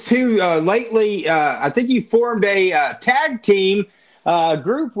noticed too lately, I think you formed a tag team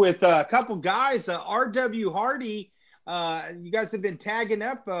group with a couple guys, R.W. Hardy. You guys have been tagging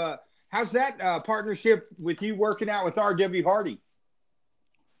up. How's that partnership with you working out with R.W. Hardy?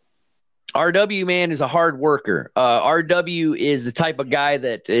 RW, man, is a hard worker. RW is the type of guy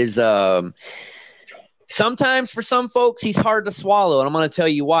that is sometimes for some folks, he's hard to swallow. And I'm going to tell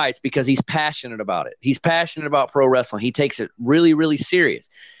you why. It's because he's passionate about it. He's passionate about pro wrestling. He takes it really, really serious.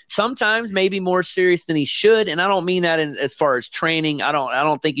 Sometimes maybe more serious than he should. And I don't mean that as far as training. I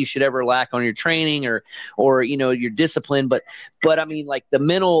don't think you should ever lack on your training or your discipline. But I mean, like the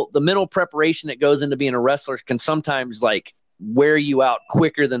mental preparation that goes into being a wrestler can sometimes like wear you out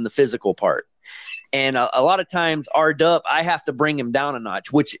quicker than the physical part. And a lot of times R-Dub, I have to bring him down a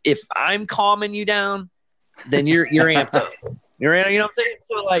notch, which if I'm calming you down, then you're amped up. You know what I'm saying?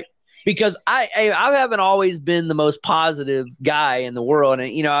 So like, because I haven't always been the most positive guy in the world.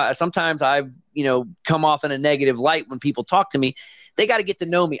 And, sometimes I've, come off in a negative light when people talk to me. They got to get to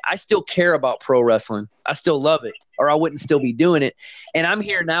know me. I still care about pro wrestling. I still love it, or I wouldn't still be doing it. And I'm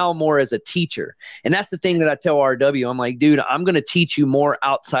here now more as a teacher. And that's the thing that I tell RW. I'm like, dude, I'm going to teach you more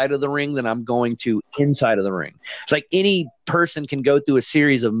outside of the ring than I'm going to inside of the ring. It's like any person can go through a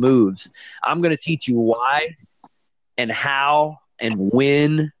series of moves. I'm going to teach you why and how and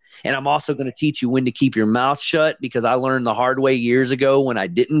when. And I'm also going to teach you when to keep your mouth shut, because I learned the hard way years ago when I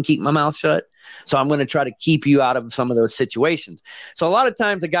didn't keep my mouth shut. So I'm going to try to keep you out of some of those situations. So a lot of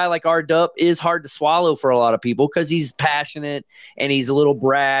times a guy like R-Dub is hard to swallow for a lot of people because he's passionate and he's a little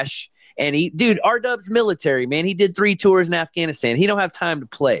brash. And R-Dub's military, man. He did 3 tours in Afghanistan. He don't have time to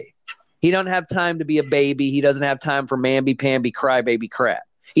play. He don't have time to be a baby. He doesn't have time for mamby-pamby, crybaby crap.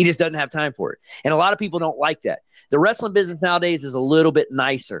 He just doesn't have time for it. And a lot of people don't like that. The wrestling business nowadays is a little bit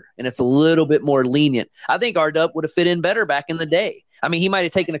nicer, and it's a little bit more lenient. I think R-Dub would have fit in better back in the day. I mean, he might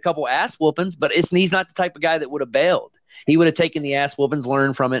have taken a couple ass whoopings, but he's not the type of guy that would have bailed. He would have taken the ass whoopings,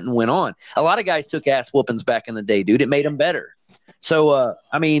 learned from it, and went on. A lot of guys took ass whoopings back in the day, dude. It made them better. So,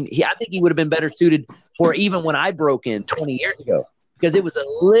 I think he would have been better suited for even when I broke in 20 years ago, because it was a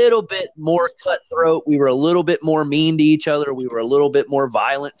little bit more cutthroat. We were a little bit more mean to each other. We were a little bit more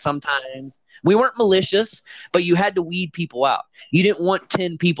violent sometimes. We weren't malicious, but you had to weed people out. You didn't want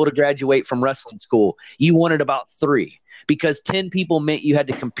 10 people to graduate from wrestling school. You wanted about 3, because 10 people meant you had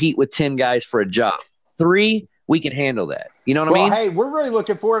to compete with 10 guys for a job. 3, we can handle that. You know what I mean? Well, hey, we're really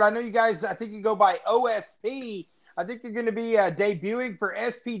looking forward. I know you guys, I think you go by OSP. I think you're going to be debuting for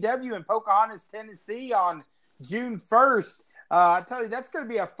SPW in Pocahontas, Tennessee on June 1st. I tell you, that's going to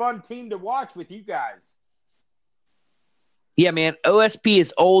be a fun team to watch with you guys. Yeah, man. OSP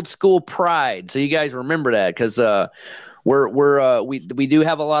is old school pride, so you guys remember that, because we do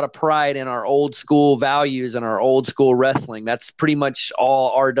have a lot of pride in our old school values and our old school wrestling. That's pretty much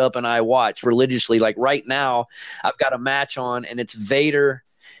all R-Dub and I watch religiously. Like right now, I've got a match on, and it's Vader.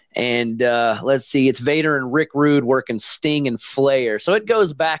 And let's see, it's Vader and Rick Rude working Sting and Flair. So it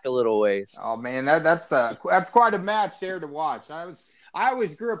goes back a little ways. Oh man, that's quite a match there to watch. I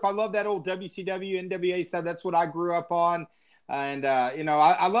always grew up. I love that old WCW NWA stuff. That's what I grew up on. And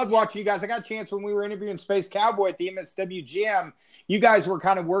I loved watching you guys. I got a chance when we were interviewing Space Cowboy at the MSW gym. You guys were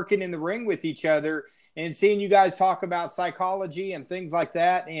kind of working in the ring with each other, and seeing you guys talk about psychology and things like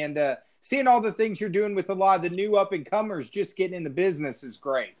that, and seeing all the things you're doing with a lot of the new up and comers just getting in the business is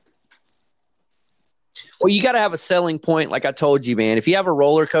great. Well, you got to have a selling point, like I told you, man. If you have a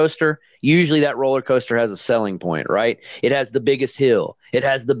roller coaster, usually that roller coaster has a selling point, right? It has the biggest hill. It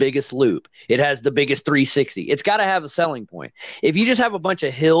has the biggest loop. It has the biggest 360. It's got to have a selling point. If you just have a bunch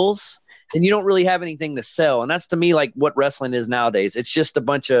of hills, then you don't really have anything to sell. And that's, to me, like what wrestling is nowadays. It's just a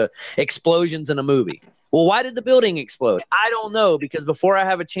bunch of explosions in a movie. Well, why did the building explode? I don't know, because before I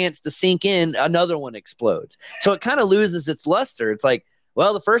have a chance to sink in, another one explodes. So it kind of loses its luster. It's like,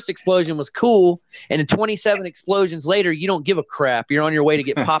 well, the first explosion was cool, and in 27 explosions later, you don't give a crap. You're on your way to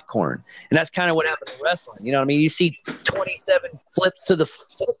get popcorn, and that's kind of what happens in wrestling. You know what I mean? You see 27 flips to the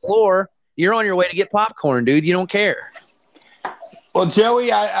floor, you're on your way to get popcorn, dude. You don't care. Well,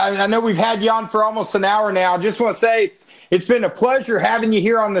 Joey, I know we've had you on for almost an hour now. Just want to say it's been a pleasure having you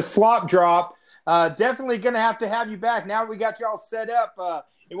here on the Slop Drop. Definitely going to have you back. Now we got you all set up.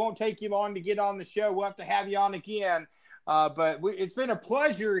 It won't take you long to get on the show. We'll have to have you on again. But it's been a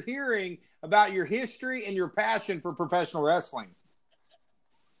pleasure hearing about your history and your passion for professional wrestling.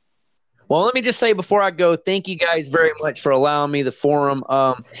 Well, let me just say before I go, thank you guys very much for allowing me the forum.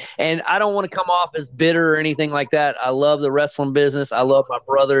 And I don't want to come off as bitter or anything like that. I love the wrestling business. I love my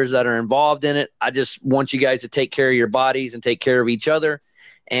brothers that are involved in it. I just want you guys to take care of your bodies and take care of each other.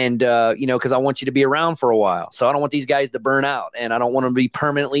 And, because I want you to be around for a while. So I don't want these guys to burn out, and I don't want them to be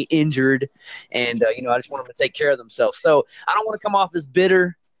permanently injured. And, I just want them to take care of themselves. So I don't want to come off as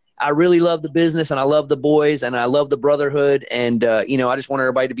bitter. I really love the business, and I love the boys, and I love the brotherhood. And, I just want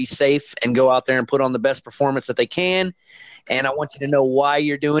everybody to be safe and go out there and put on the best performance that they can. And I want you to know why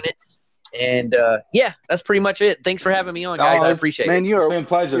you're doing it. And, that's pretty much it. Thanks for having me on, guys. I appreciate it. Man, it's been a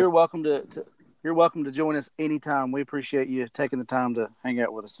pleasure. You're welcome to You're welcome to join us anytime. We appreciate you taking the time to hang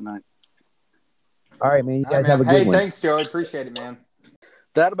out with us tonight. All right, man. You guys have a good one. Hey, thanks, Joey. Appreciate it, man.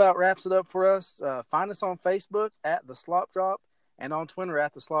 That about wraps it up for us. Find us on Facebook at The Slop Drop and on Twitter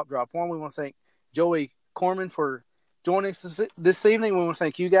at The Slop Drop. One, we want to thank Joey Corman for joining us this evening. We want to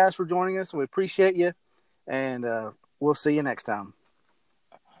thank you guys for joining us, and we appreciate you. And we'll see you next time.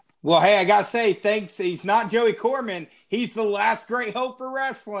 Well, hey, I got to say, thanks. He's not Joey Corman. He's the last great hope for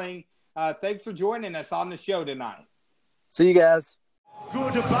wrestling. Thanks for joining us on the show tonight. See you guys.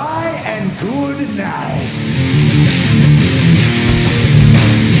 Goodbye and good night.